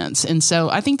circumstance. And so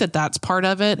I think that that's part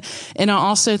of it. And I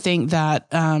also think that,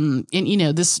 and you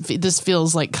know, this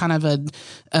feels like kind of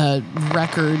a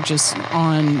record just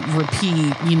on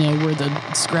repeat, you know, where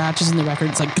the scratches in the record,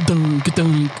 it's like, ga-dung,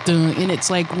 ga-dung, ga-dung. And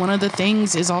it's like, one of the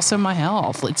things is also my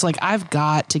health. It's like, I've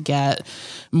got to get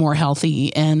more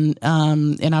healthy and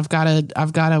I've got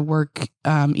to work,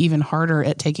 even harder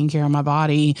at taking care of my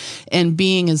body, and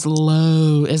being as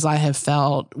low as I have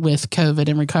felt with COVID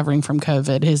and recovering from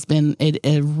COVID has been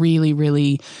a really,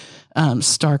 really,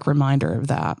 stark reminder of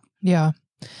that. Yeah.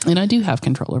 And I do have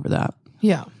control over that.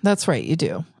 Yeah, that's right. You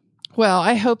do. Well,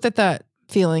 I hope that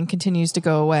feeling continues to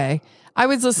go away. I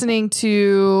was listening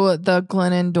to the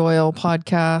Glennon Doyle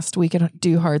podcast, We Can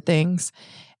Do Hard Things.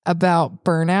 about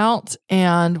burnout.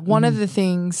 And one of the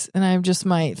things, and I just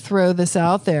might throw this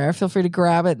out there, feel free to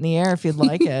grab it in the air if you'd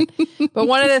like it. But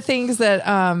one of the things that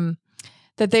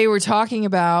that they were talking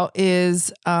about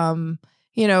is,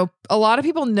 you know, a lot of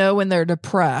people know when they're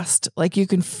depressed, like you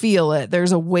can feel it.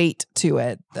 There's a weight to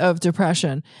it of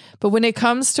depression. But when it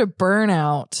comes to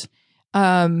burnout,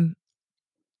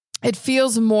 it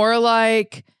feels more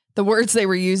like the words they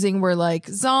were using were like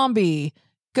zombie,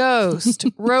 ghost,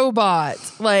 robot.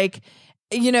 Like,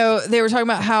 you know, they were talking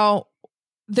about how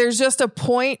there's just a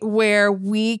point where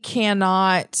we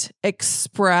cannot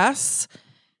express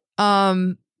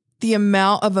the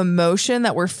amount of emotion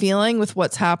that we're feeling with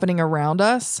what's happening around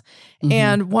us. Mm-hmm.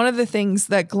 And one of the things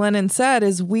that Glennon said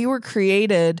is we were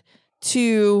created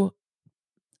to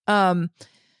have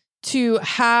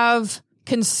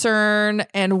concern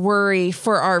and worry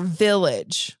for our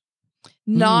village,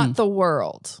 not the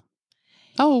world.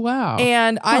 Oh, wow.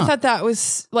 And I thought that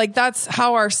was like, that's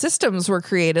how our systems were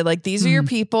created. Like, these are your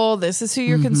people. This is who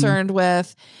you're concerned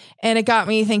with. And it got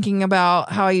me thinking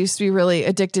about how I used to be really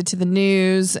addicted to the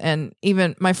news. And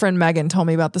even my friend Megan told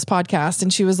me about this podcast,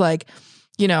 and she was like,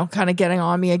 you know, kind of getting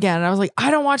on me again. And I was like,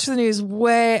 I don't watch the news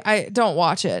I don't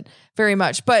watch it very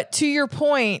much. But to your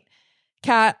point,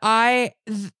 Kat,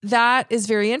 that is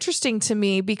very interesting to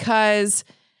me because,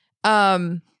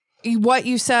 what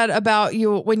you said about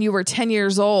you when you were 10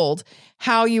 years old,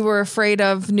 how you were afraid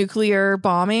of nuclear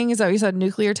bombing. Is that what you said?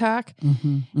 Nuclear attack?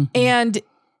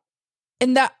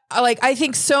 And that, like, I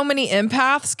think so many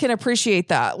empaths can appreciate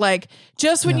that. Like,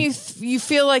 just when you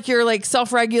feel like you're like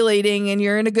self-regulating and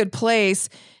you're in a good place,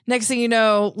 next thing you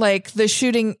know, like the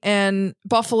shooting in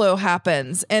Buffalo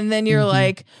happens. And then you're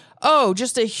like, oh,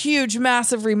 just a huge,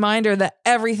 massive reminder that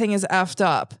everything is effed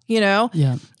up, you know?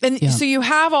 Yeah. And so you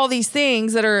have all these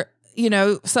things that are, you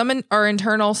know, some are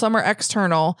internal, some are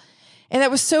external. And that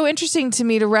was so interesting to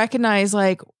me to recognize,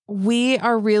 like, we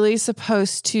are really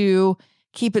supposed to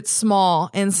keep it small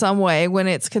in some way when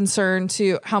it's concerned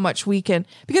to how much we can,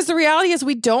 because the reality is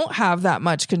we don't have that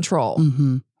much control.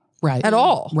 Right. At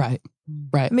all. Right.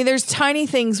 I mean, there's tiny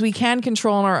things we can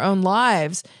control in our own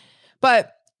lives.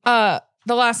 But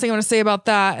the last thing I want to say about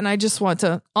that, and I just want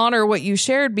to honor what you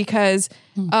shared because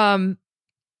I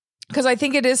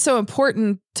think it is so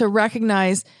important to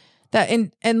recognize that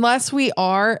unless we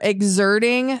are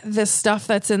exerting the stuff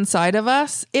that's inside of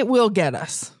us, it will get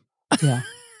us. Yeah.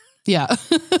 Yeah.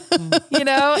 You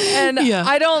know, and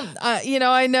I don't, you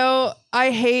know, I know I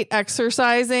hate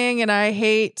exercising and I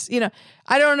hate, you know,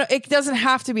 I don't know. It doesn't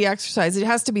have to be exercise. It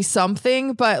has to be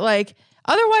something, but like,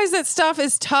 otherwise that stuff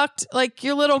is tucked, like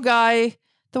your little guy,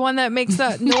 the one that makes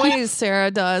that noise Sarah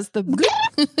does, the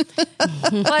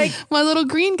like my little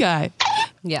green guy.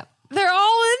 Yeah. They're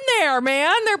all in there,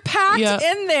 man. They're packed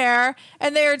in there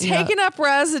and they're taking up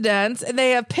residence and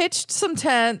they have pitched some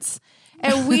tents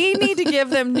and we need to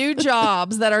give them new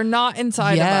jobs that are not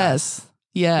inside of us.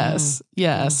 Yes.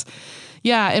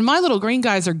 Yeah, and my little green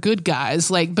guys are good guys,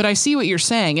 like, but I see what you're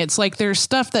saying. It's like there's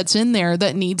stuff that's in there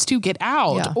that needs to get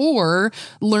out or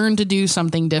learn to do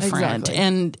something different.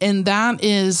 Exactly. And that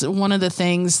is one of the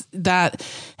things that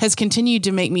has continued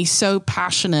to make me so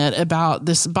passionate about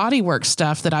this bodywork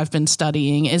stuff that I've been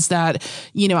studying is that,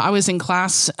 you know, I was in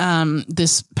class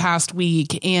this past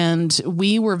week and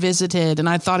we were visited, and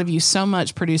I thought of you so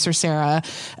much, producer Sarah,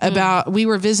 about we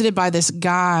were visited by this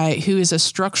guy who is a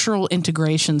structural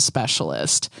integration specialist.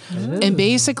 And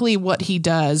basically what he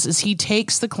does is he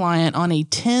takes the client on a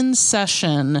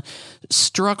 10-session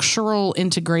structural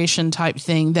integration type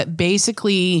thing that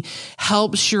basically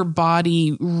helps your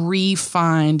body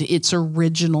re-find its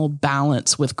original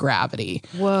balance with gravity.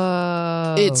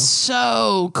 Whoa. It's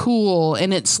so cool.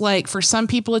 And it's like, for some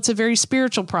people, it's a very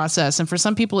spiritual process. And for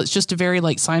some people, it's just a very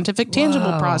like scientific,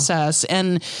 tangible process.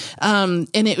 And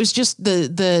it was just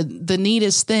the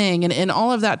neatest thing. And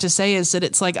all of that to say is that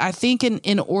it's like, I think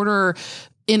in order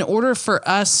for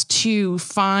us to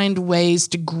find ways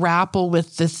to grapple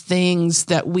with the things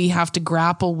that we have to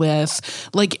grapple with,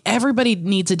 like everybody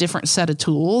needs a different set of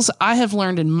tools. I have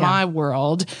learned in my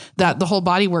world that the whole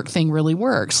bodywork thing really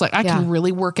works. Like I can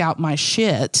really work out my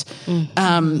shit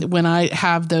when I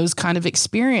have those kind of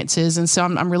experiences. And so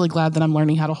I'm really glad that I'm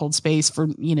learning how to hold space for,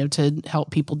 you know, to help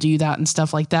people do that and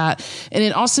stuff like that. And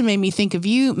it also made me think of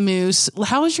you, Moose.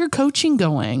 How is your coaching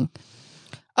going?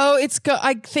 Oh,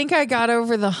 I think I got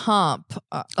over the hump,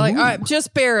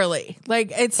 just barely.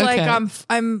 Like it's like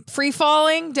I'm free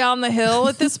falling down the hill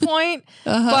at this point,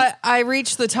 but I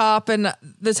reached the top, and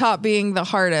the top being the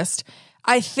hardest.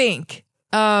 I think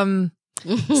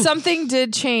something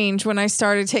did change when I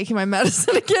started taking my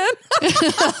medicine again.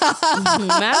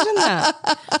 Imagine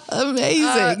that.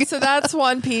 Amazing. So that's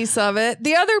one piece of it.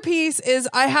 The other piece is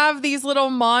I have these little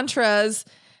mantras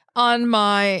on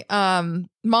my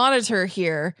monitor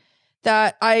here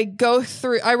that I go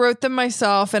through. I wrote them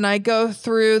myself and I go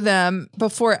through them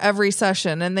before every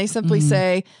session. And they simply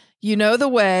say, you know the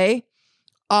way,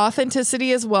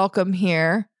 authenticity is welcome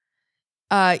here.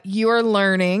 You are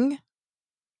learning,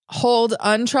 hold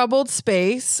untroubled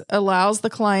space, allows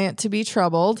the client to be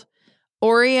troubled,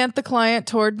 orient the client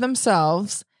toward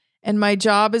themselves. And my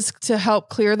job is to help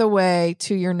clear the way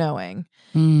to your knowing.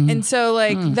 And so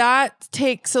that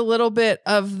takes a little bit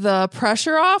of the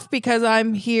pressure off because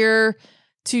I'm here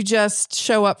to just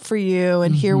show up for you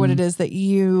and hear what it is that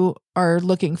you are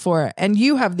looking for. And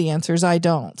you have the answers. I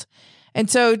don't. And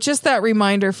so just that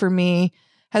reminder for me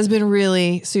has been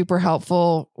really super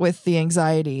helpful with the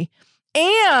anxiety.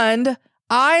 And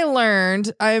I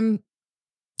learned, I'm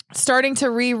starting to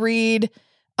reread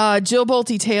Jill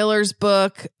Bolte Taylor's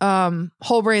book,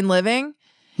 Whole Brain Living.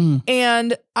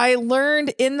 And I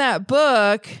learned in that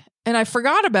book, and I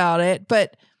forgot about it,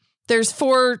 but there's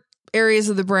 4 areas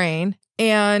of the brain.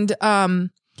 And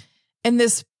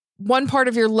this one part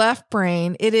of your left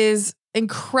brain, it is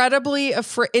incredibly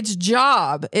afraid. Its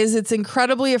job is it's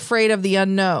incredibly afraid of the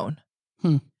unknown.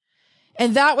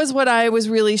 And that was what I was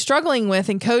really struggling with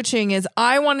in coaching is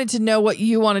I wanted to know what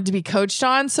you wanted to be coached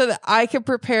on so that I could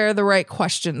prepare the right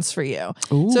questions for you.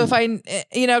 Ooh. So if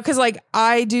cause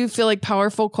I do feel like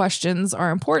powerful questions are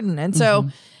important. And so,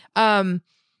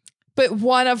 but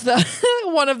one of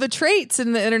the traits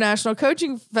in the International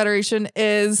Coaching Federation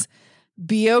is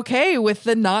be okay with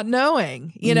the not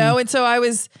knowing, you know? And so I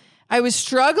was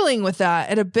struggling with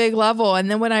that at a big level. And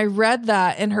then when I read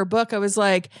that in her book, I was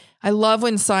like, I love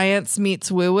when science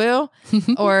meets woo-woo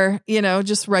or,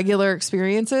 just regular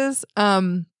experiences.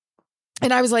 And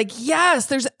I was like, yes,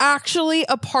 there's actually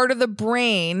a part of the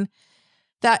brain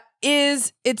that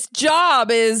is its job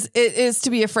is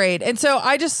to be afraid. And so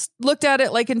I just looked at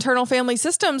it like internal family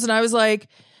systems. And I was like,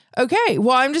 okay,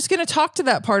 well, I'm just going to talk to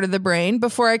that part of the brain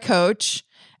before I coach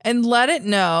and let it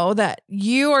know that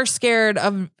you are scared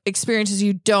of experiences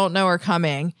you don't know are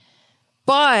coming.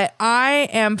 But I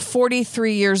am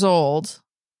 43 years old.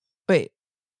 Wait.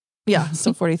 Yeah,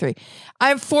 still 43.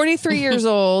 I'm 43 years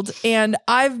old and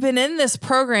I've been in this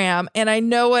program and I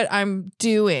know what I'm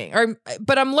doing.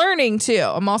 But I'm learning too.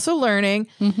 I'm also learning.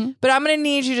 But I'm going to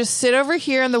need you to sit over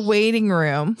here in the waiting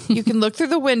room. You can look through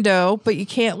the window, but you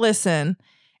can't listen.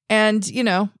 And,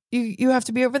 you have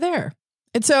to be over there.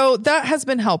 And so that has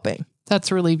been helping.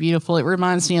 That's really beautiful. It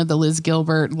reminds me of the Liz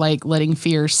Gilbert, letting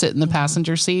fear sit in the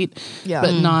passenger seat,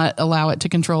 but not allow it to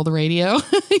control the radio.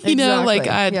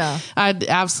 I'd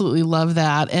absolutely love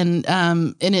that. And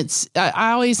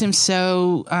I always am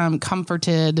so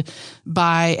comforted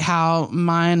by how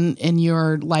mine and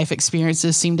your life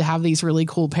experiences seem to have these really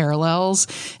cool parallels.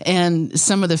 And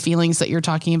some of the feelings that you're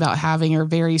talking about having are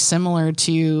very similar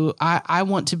to, I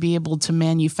want to be able to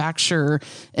manufacture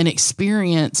an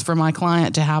experience for my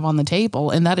client to have on the table.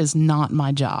 And that is not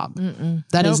my job.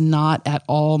 That is not at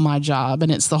all my job.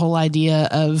 And it's the whole idea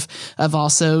of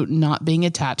also not being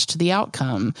attached to the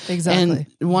outcome. Exactly.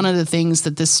 And one of the things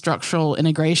that this structural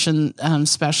integration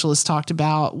specialist talked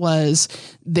about was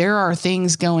there are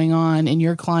things going on in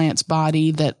your client's body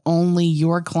that only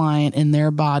your client and their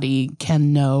body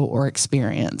can know or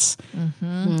experience.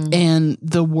 And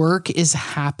the work is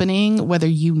happening, whether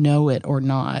you know it or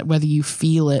not, whether you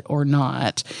feel it or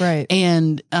not. Right.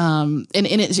 And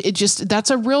it just,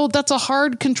 that's a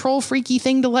hard control freaky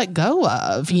thing to let go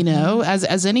of,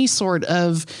 as any sort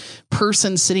of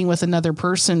person sitting with another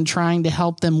person trying to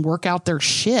help them work out their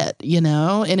shit,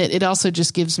 and it also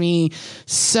just gives me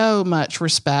so much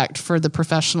respect for the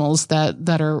professionals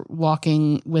that are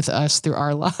walking with us through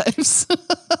our lives.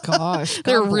 Gosh,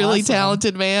 they're really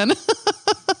talented, man.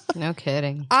 No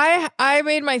kidding. I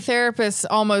made my therapist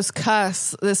almost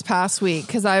cuss this past week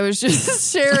because I was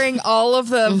just sharing all of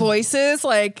the voices.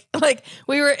 Like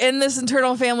we were in this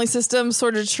internal family system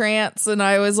sort of trance, and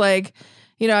I was like,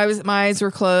 my eyes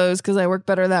were closed because I work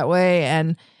better that way,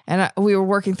 and we were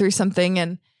working through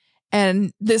something,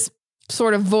 and this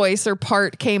sort of voice or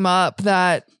part came up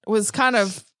that was kind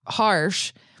of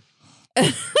harsh,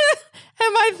 and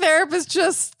my therapist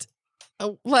just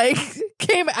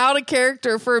came out of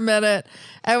character for a minute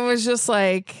and was just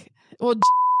like, well,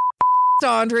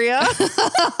 Andrea.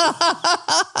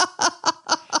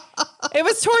 It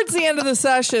was towards the end of the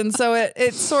session, so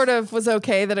it sort of was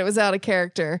okay that it was out of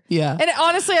character. Yeah. And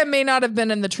honestly, I may not have been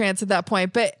in the trance at that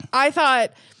point, but I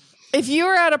thought if you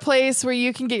are at a place where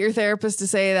you can get your therapist to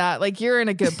say that, like, you're in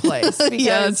a good place.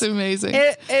 Yeah, it's amazing.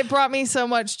 It brought me so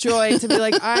much joy to be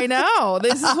like, I know,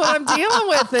 this is what I'm dealing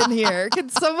with in here. Can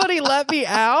somebody let me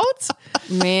out?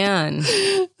 Man,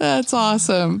 that's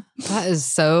awesome. That is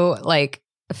so like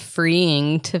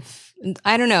freeing to,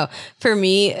 I don't know, for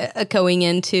me, going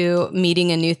into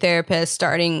meeting a new therapist,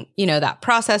 starting, that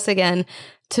process again,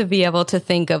 to be able to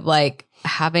think of like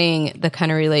having the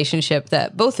kind of relationship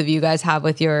that both of you guys have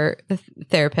with your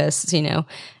therapists,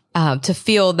 to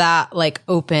feel that like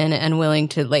open and willing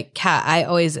to, like, Kat, I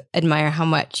always admire how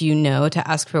much you know to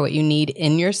ask for what you need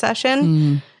in your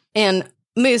session. And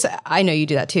Moose, I know you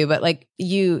do that too, but like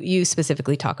you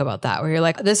specifically talk about that, where you're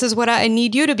like, this is what I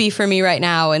need you to be for me right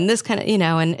now. And this kind of,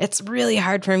 and it's really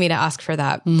hard for me to ask for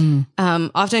that.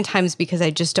 Oftentimes because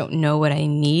I just don't know what I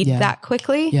need that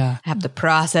quickly. Yeah. I have to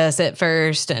process it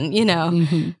first.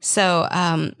 And, so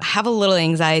I have a little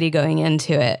anxiety going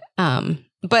into it.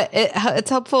 But it's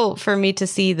helpful for me to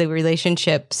see the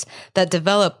relationships that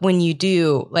develop when you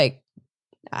do, like,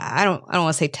 I don't want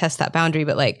to say test that boundary,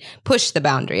 but like push the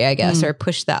boundary, I guess, or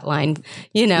push that line,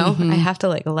 I have to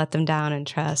like let them down and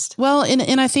trust. Well,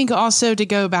 and I think also to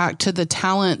go back to the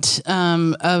talent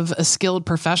of a skilled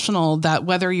professional, that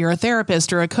whether you're a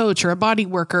therapist or a coach or a body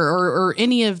worker or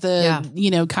any of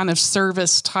the, kind of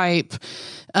service type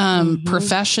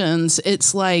professions,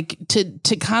 it's like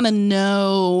to kind of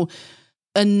know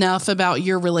enough about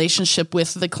your relationship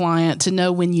with the client to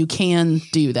know when you can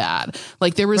do that.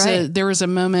 Like there was a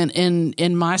moment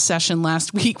in my session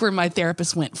last week where my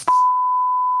therapist went,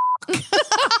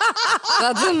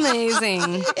 That's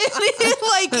amazing.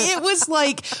 It was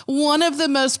like one of the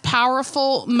most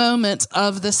powerful moments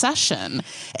of the session.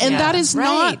 And that is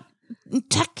not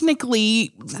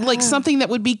technically like something that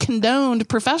would be condoned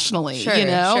professionally, Sure.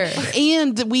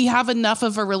 And we have enough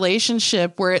of a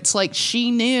relationship where it's like she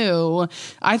knew.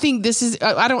 I think this is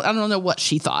I don't know what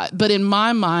she thought, but in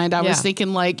my mind I was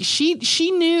thinking like she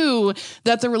knew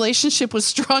that the relationship was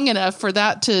strong enough for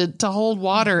that to hold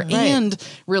water and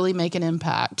really make an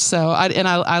impact. So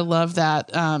I love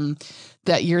that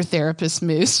that your therapist,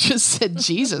 Moose, just said,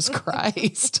 Jesus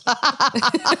Christ. And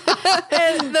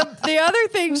the other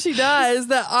thing she does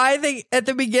that I think at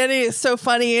the beginning is so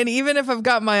funny, and even if I've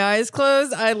got my eyes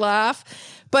closed, I laugh.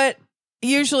 But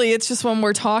usually it's just when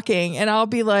we're talking, and I'll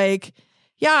be like,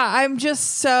 yeah, I'm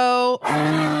just so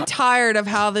tired of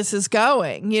how this is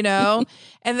going, And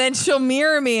then she'll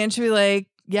mirror me and she'll be like,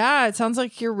 yeah, it sounds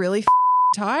like you're really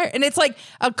tired. And it's like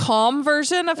a calm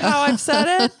version of how I've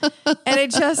said it. And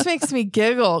it just makes me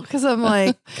giggle because I'm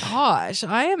like, gosh,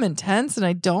 I am intense and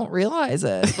I don't realize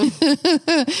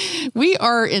it. We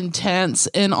are intense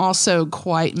and also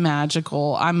quite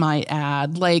magical, I might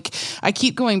add. Like, I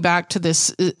keep going back to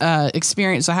this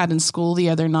experience I had in school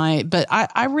the other night, but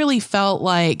I really felt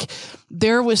like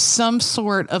there was some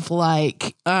sort of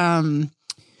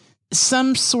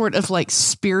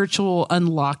spiritual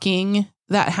unlocking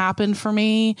that happened for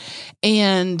me.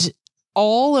 And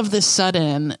all of the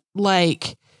sudden,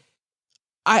 like,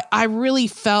 I really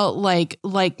felt like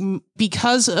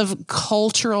because of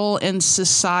cultural and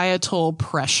societal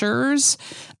pressures,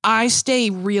 I stay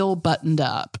real buttoned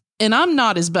up. And I'm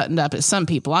not as buttoned up as some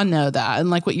people. I know that. And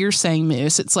like what you're saying,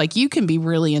 Moose, it's like you can be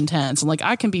really intense and like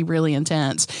I can be really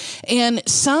intense. And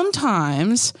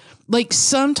sometimes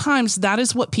that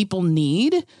is what people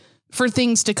need for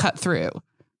things to cut through.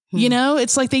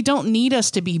 It's like they don't need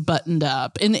us to be buttoned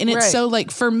up. And it's so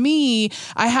like for me,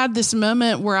 I had this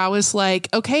moment where I was like,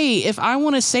 okay, if I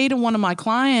want to say to one of my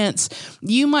clients,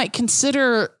 you might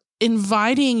consider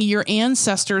inviting your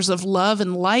ancestors of love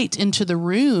and light into the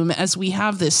room as we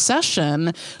have this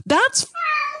session. That's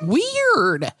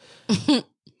weird.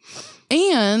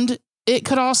 And it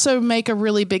could also make a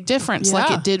really big difference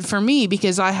like it did for me,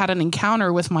 because I had an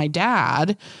encounter with my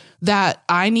dad that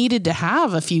I needed to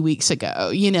have a few weeks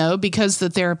ago, because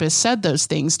the therapist said those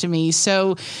things to me.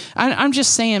 So I'm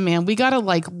just saying, man, we got to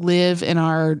like live in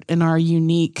our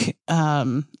unique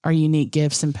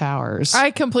gifts and powers. I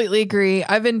completely agree.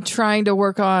 I've been trying to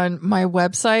work on my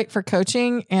website for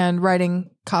coaching and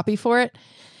writing copy for it.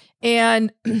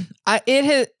 And I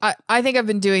think I've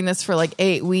been doing this for like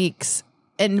 8 weeks.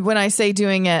 And when I say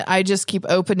doing it, I just keep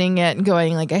opening it and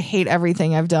going like, I hate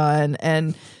everything I've done.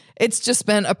 And it's just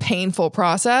been a painful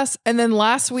process. And then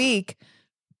last week,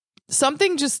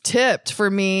 something just tipped for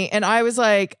me. And I was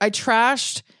like, I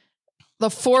trashed the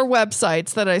 4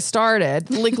 websites that I started,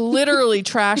 like literally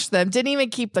trashed them. Didn't even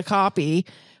keep the copy,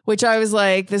 which I was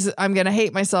like, I'm going to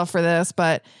hate myself for this,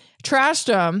 but trashed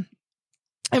them.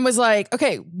 and was like,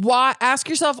 okay, why? Ask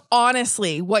yourself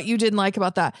honestly what you didn't like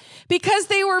about that. Because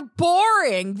they were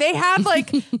boring. They had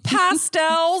like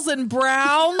pastels and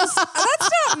browns. That's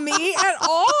not me at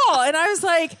all. And I was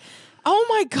like, oh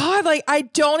my God, like I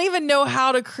don't even know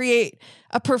how to create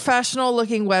a professional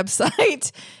looking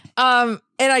website. And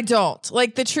I don't.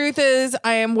 Like the truth is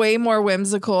I am way more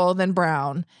whimsical than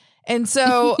brown. And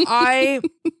so I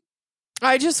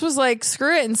just was like,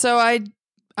 screw it. And so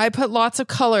I put lots of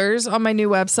colors on my new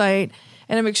website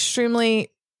and I'm extremely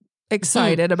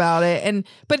excited about it.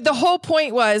 But the whole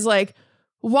point was like,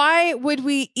 why would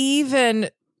we even,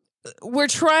 we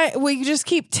just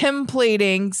keep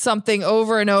templating something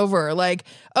over and over. Like,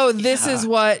 oh, this is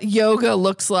what yoga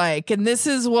looks like. And this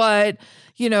is what,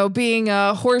 being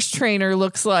a horse trainer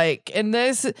looks like. And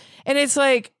it's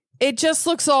like, it just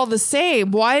looks all the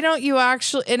same. Why don't you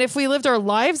actually, and if we lived our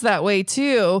lives that way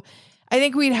too, I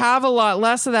think we'd have a lot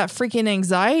less of that freaking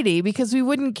anxiety because we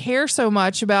wouldn't care so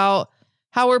much about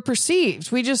how we're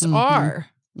perceived. We just are.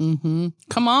 Mm-hmm.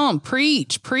 Come on,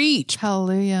 preach.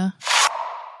 Hallelujah.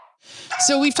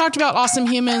 So we've talked about awesome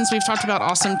humans. We've talked about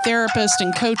awesome therapists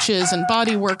and coaches and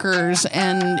body workers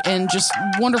and just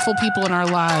wonderful people in our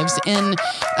lives. And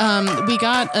we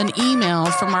got an email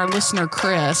from our listener,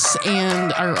 Chris,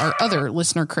 and our other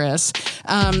listener, Chris.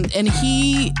 And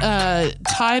he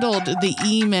titled the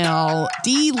email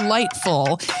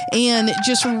Delightful and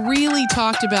just really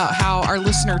talked about how our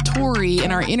listener, Tori,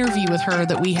 in our interview with her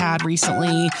that we had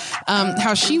recently,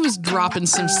 how she was dropping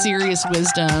some serious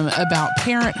wisdom about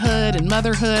parenthood and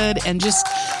motherhood and just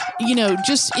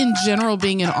in general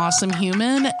being an awesome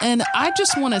human. And I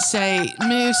just want to say,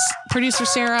 Moose, producer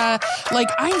Sarah, like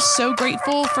I'm so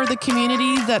grateful for the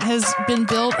community that has been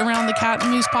built around the Cat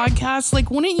and Moose podcast.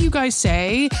 Like, wouldn't you guys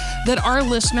say that our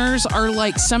listeners are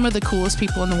like some of the coolest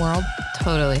people in the world?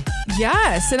 Totally.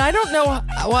 Yes. And I don't know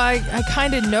why, I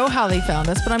kind of know how they found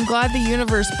us, but I'm glad the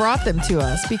universe brought them to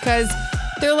us because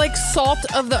they're like salt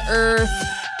of the earth,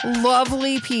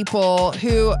 lovely people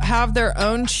who have their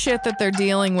own shit that they're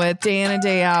dealing with day in and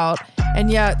day out, and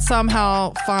yet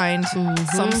somehow find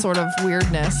some sort of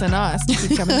weirdness in us to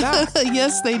keep coming back.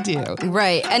 Yes, they do.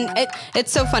 Right. And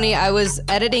it's so funny. I was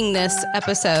editing this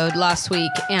episode last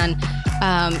week and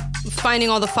finding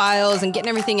all the files and getting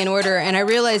everything in order. And I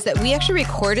realized that we actually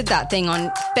recorded that thing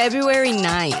on February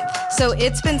 9th. So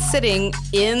it's been sitting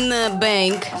in the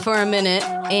bank for a minute.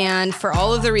 And for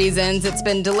all of the reasons, it's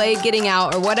been delayed getting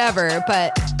out or whatever.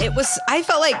 But I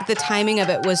felt like the timing of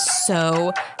it was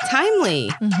so timely.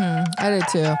 I did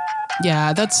too.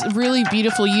 Yeah, that's really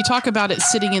beautiful. You talk about it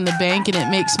sitting in the bank and it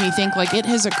makes me think like it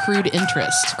has accrued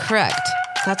interest. Correct.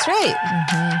 That's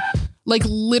right. Like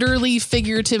literally,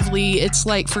 figuratively, it's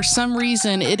like for some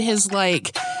reason it has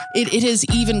like it has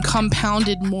even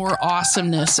compounded more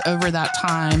awesomeness over that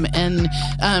time. And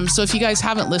so if you guys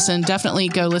haven't listened, definitely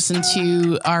go listen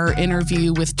to our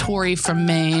interview with Tori from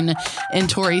Maine. And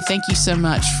Tori, thank you so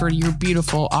much for your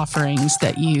beautiful offerings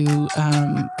that you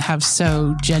have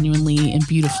so genuinely and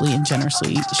beautifully and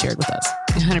generously shared with us.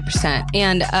 100%.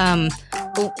 And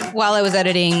while I was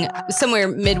editing, somewhere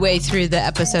midway through the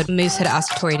episode, Moose had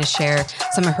asked Tori to share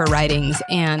some of her writings.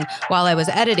 And while I was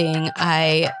editing,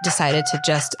 I decided to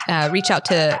just reach out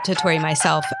to Tori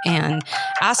myself and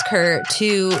ask her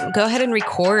to go ahead and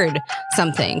record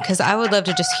something, because I would love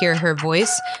to just hear her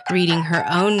voice reading her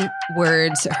own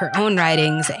words, her own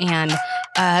writings. And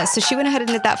so she went ahead and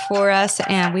did that for us.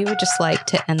 And we would just like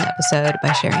to end the episode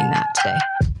by sharing that today.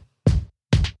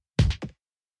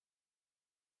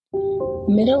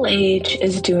 Middle age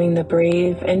is doing the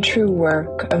brave and true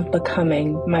work of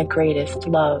becoming my greatest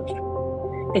love.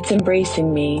 It's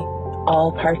embracing me,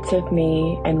 all parts of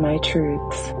me and my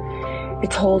truths.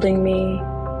 It's holding me,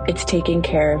 it's taking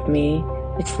care of me,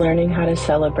 it's learning how to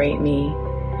celebrate me.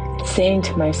 It's saying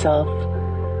to myself,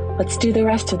 let's do the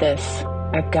rest of this,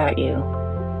 I've got you.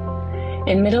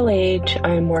 In middle age,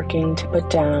 I am working to put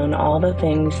down all the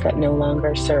things that no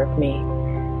longer serve me.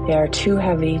 They are too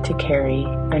heavy to carry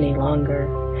any longer.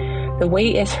 The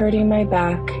weight is hurting my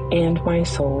back and my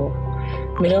soul.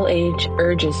 Middle age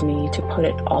urges me to put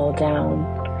it all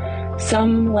down.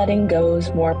 Some letting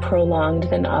goes more prolonged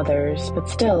than others, but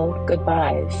still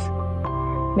goodbyes.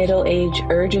 Middle age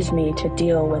urges me to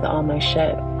deal with all my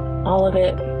shit, all of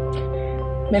it.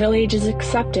 Middle age is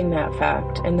accepting that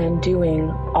fact and then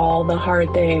doing all the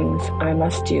hard things I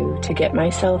must do to get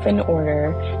myself in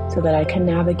order so that I can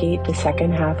navigate the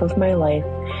second half of my life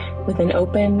with an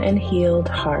open and healed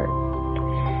heart.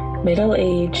 Middle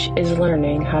age is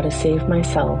learning how to save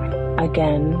myself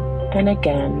again and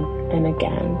again and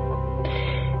again.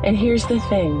 And here's the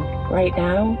thing, right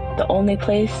now, the only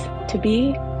place to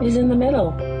be is in the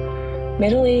middle.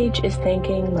 Middle age is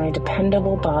thanking my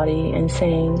dependable body and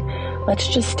saying, let's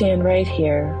just stand right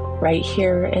here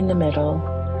in the middle.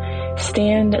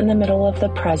 Stand in the middle of the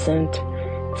present.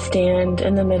 Stand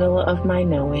in the middle of my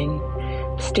knowing.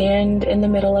 Stand in the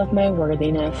middle of my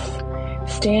worthiness.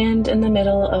 Stand in the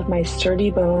middle of my sturdy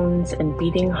bones and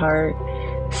beating heart.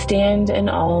 Stand in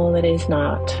all that is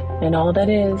not, and all that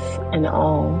is, and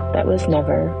all that was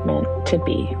never meant to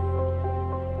be.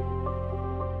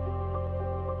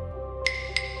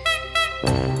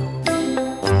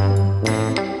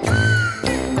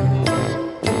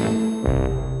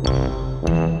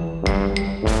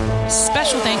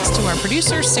 Special thanks to our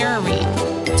producer, Sarah Reed.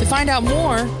 To find out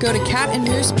more, go to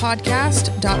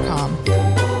catandmoosepodcast.com.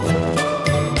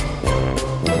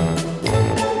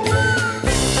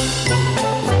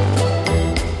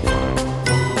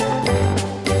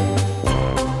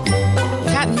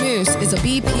 Cat and Moose is a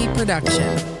BP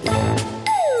production.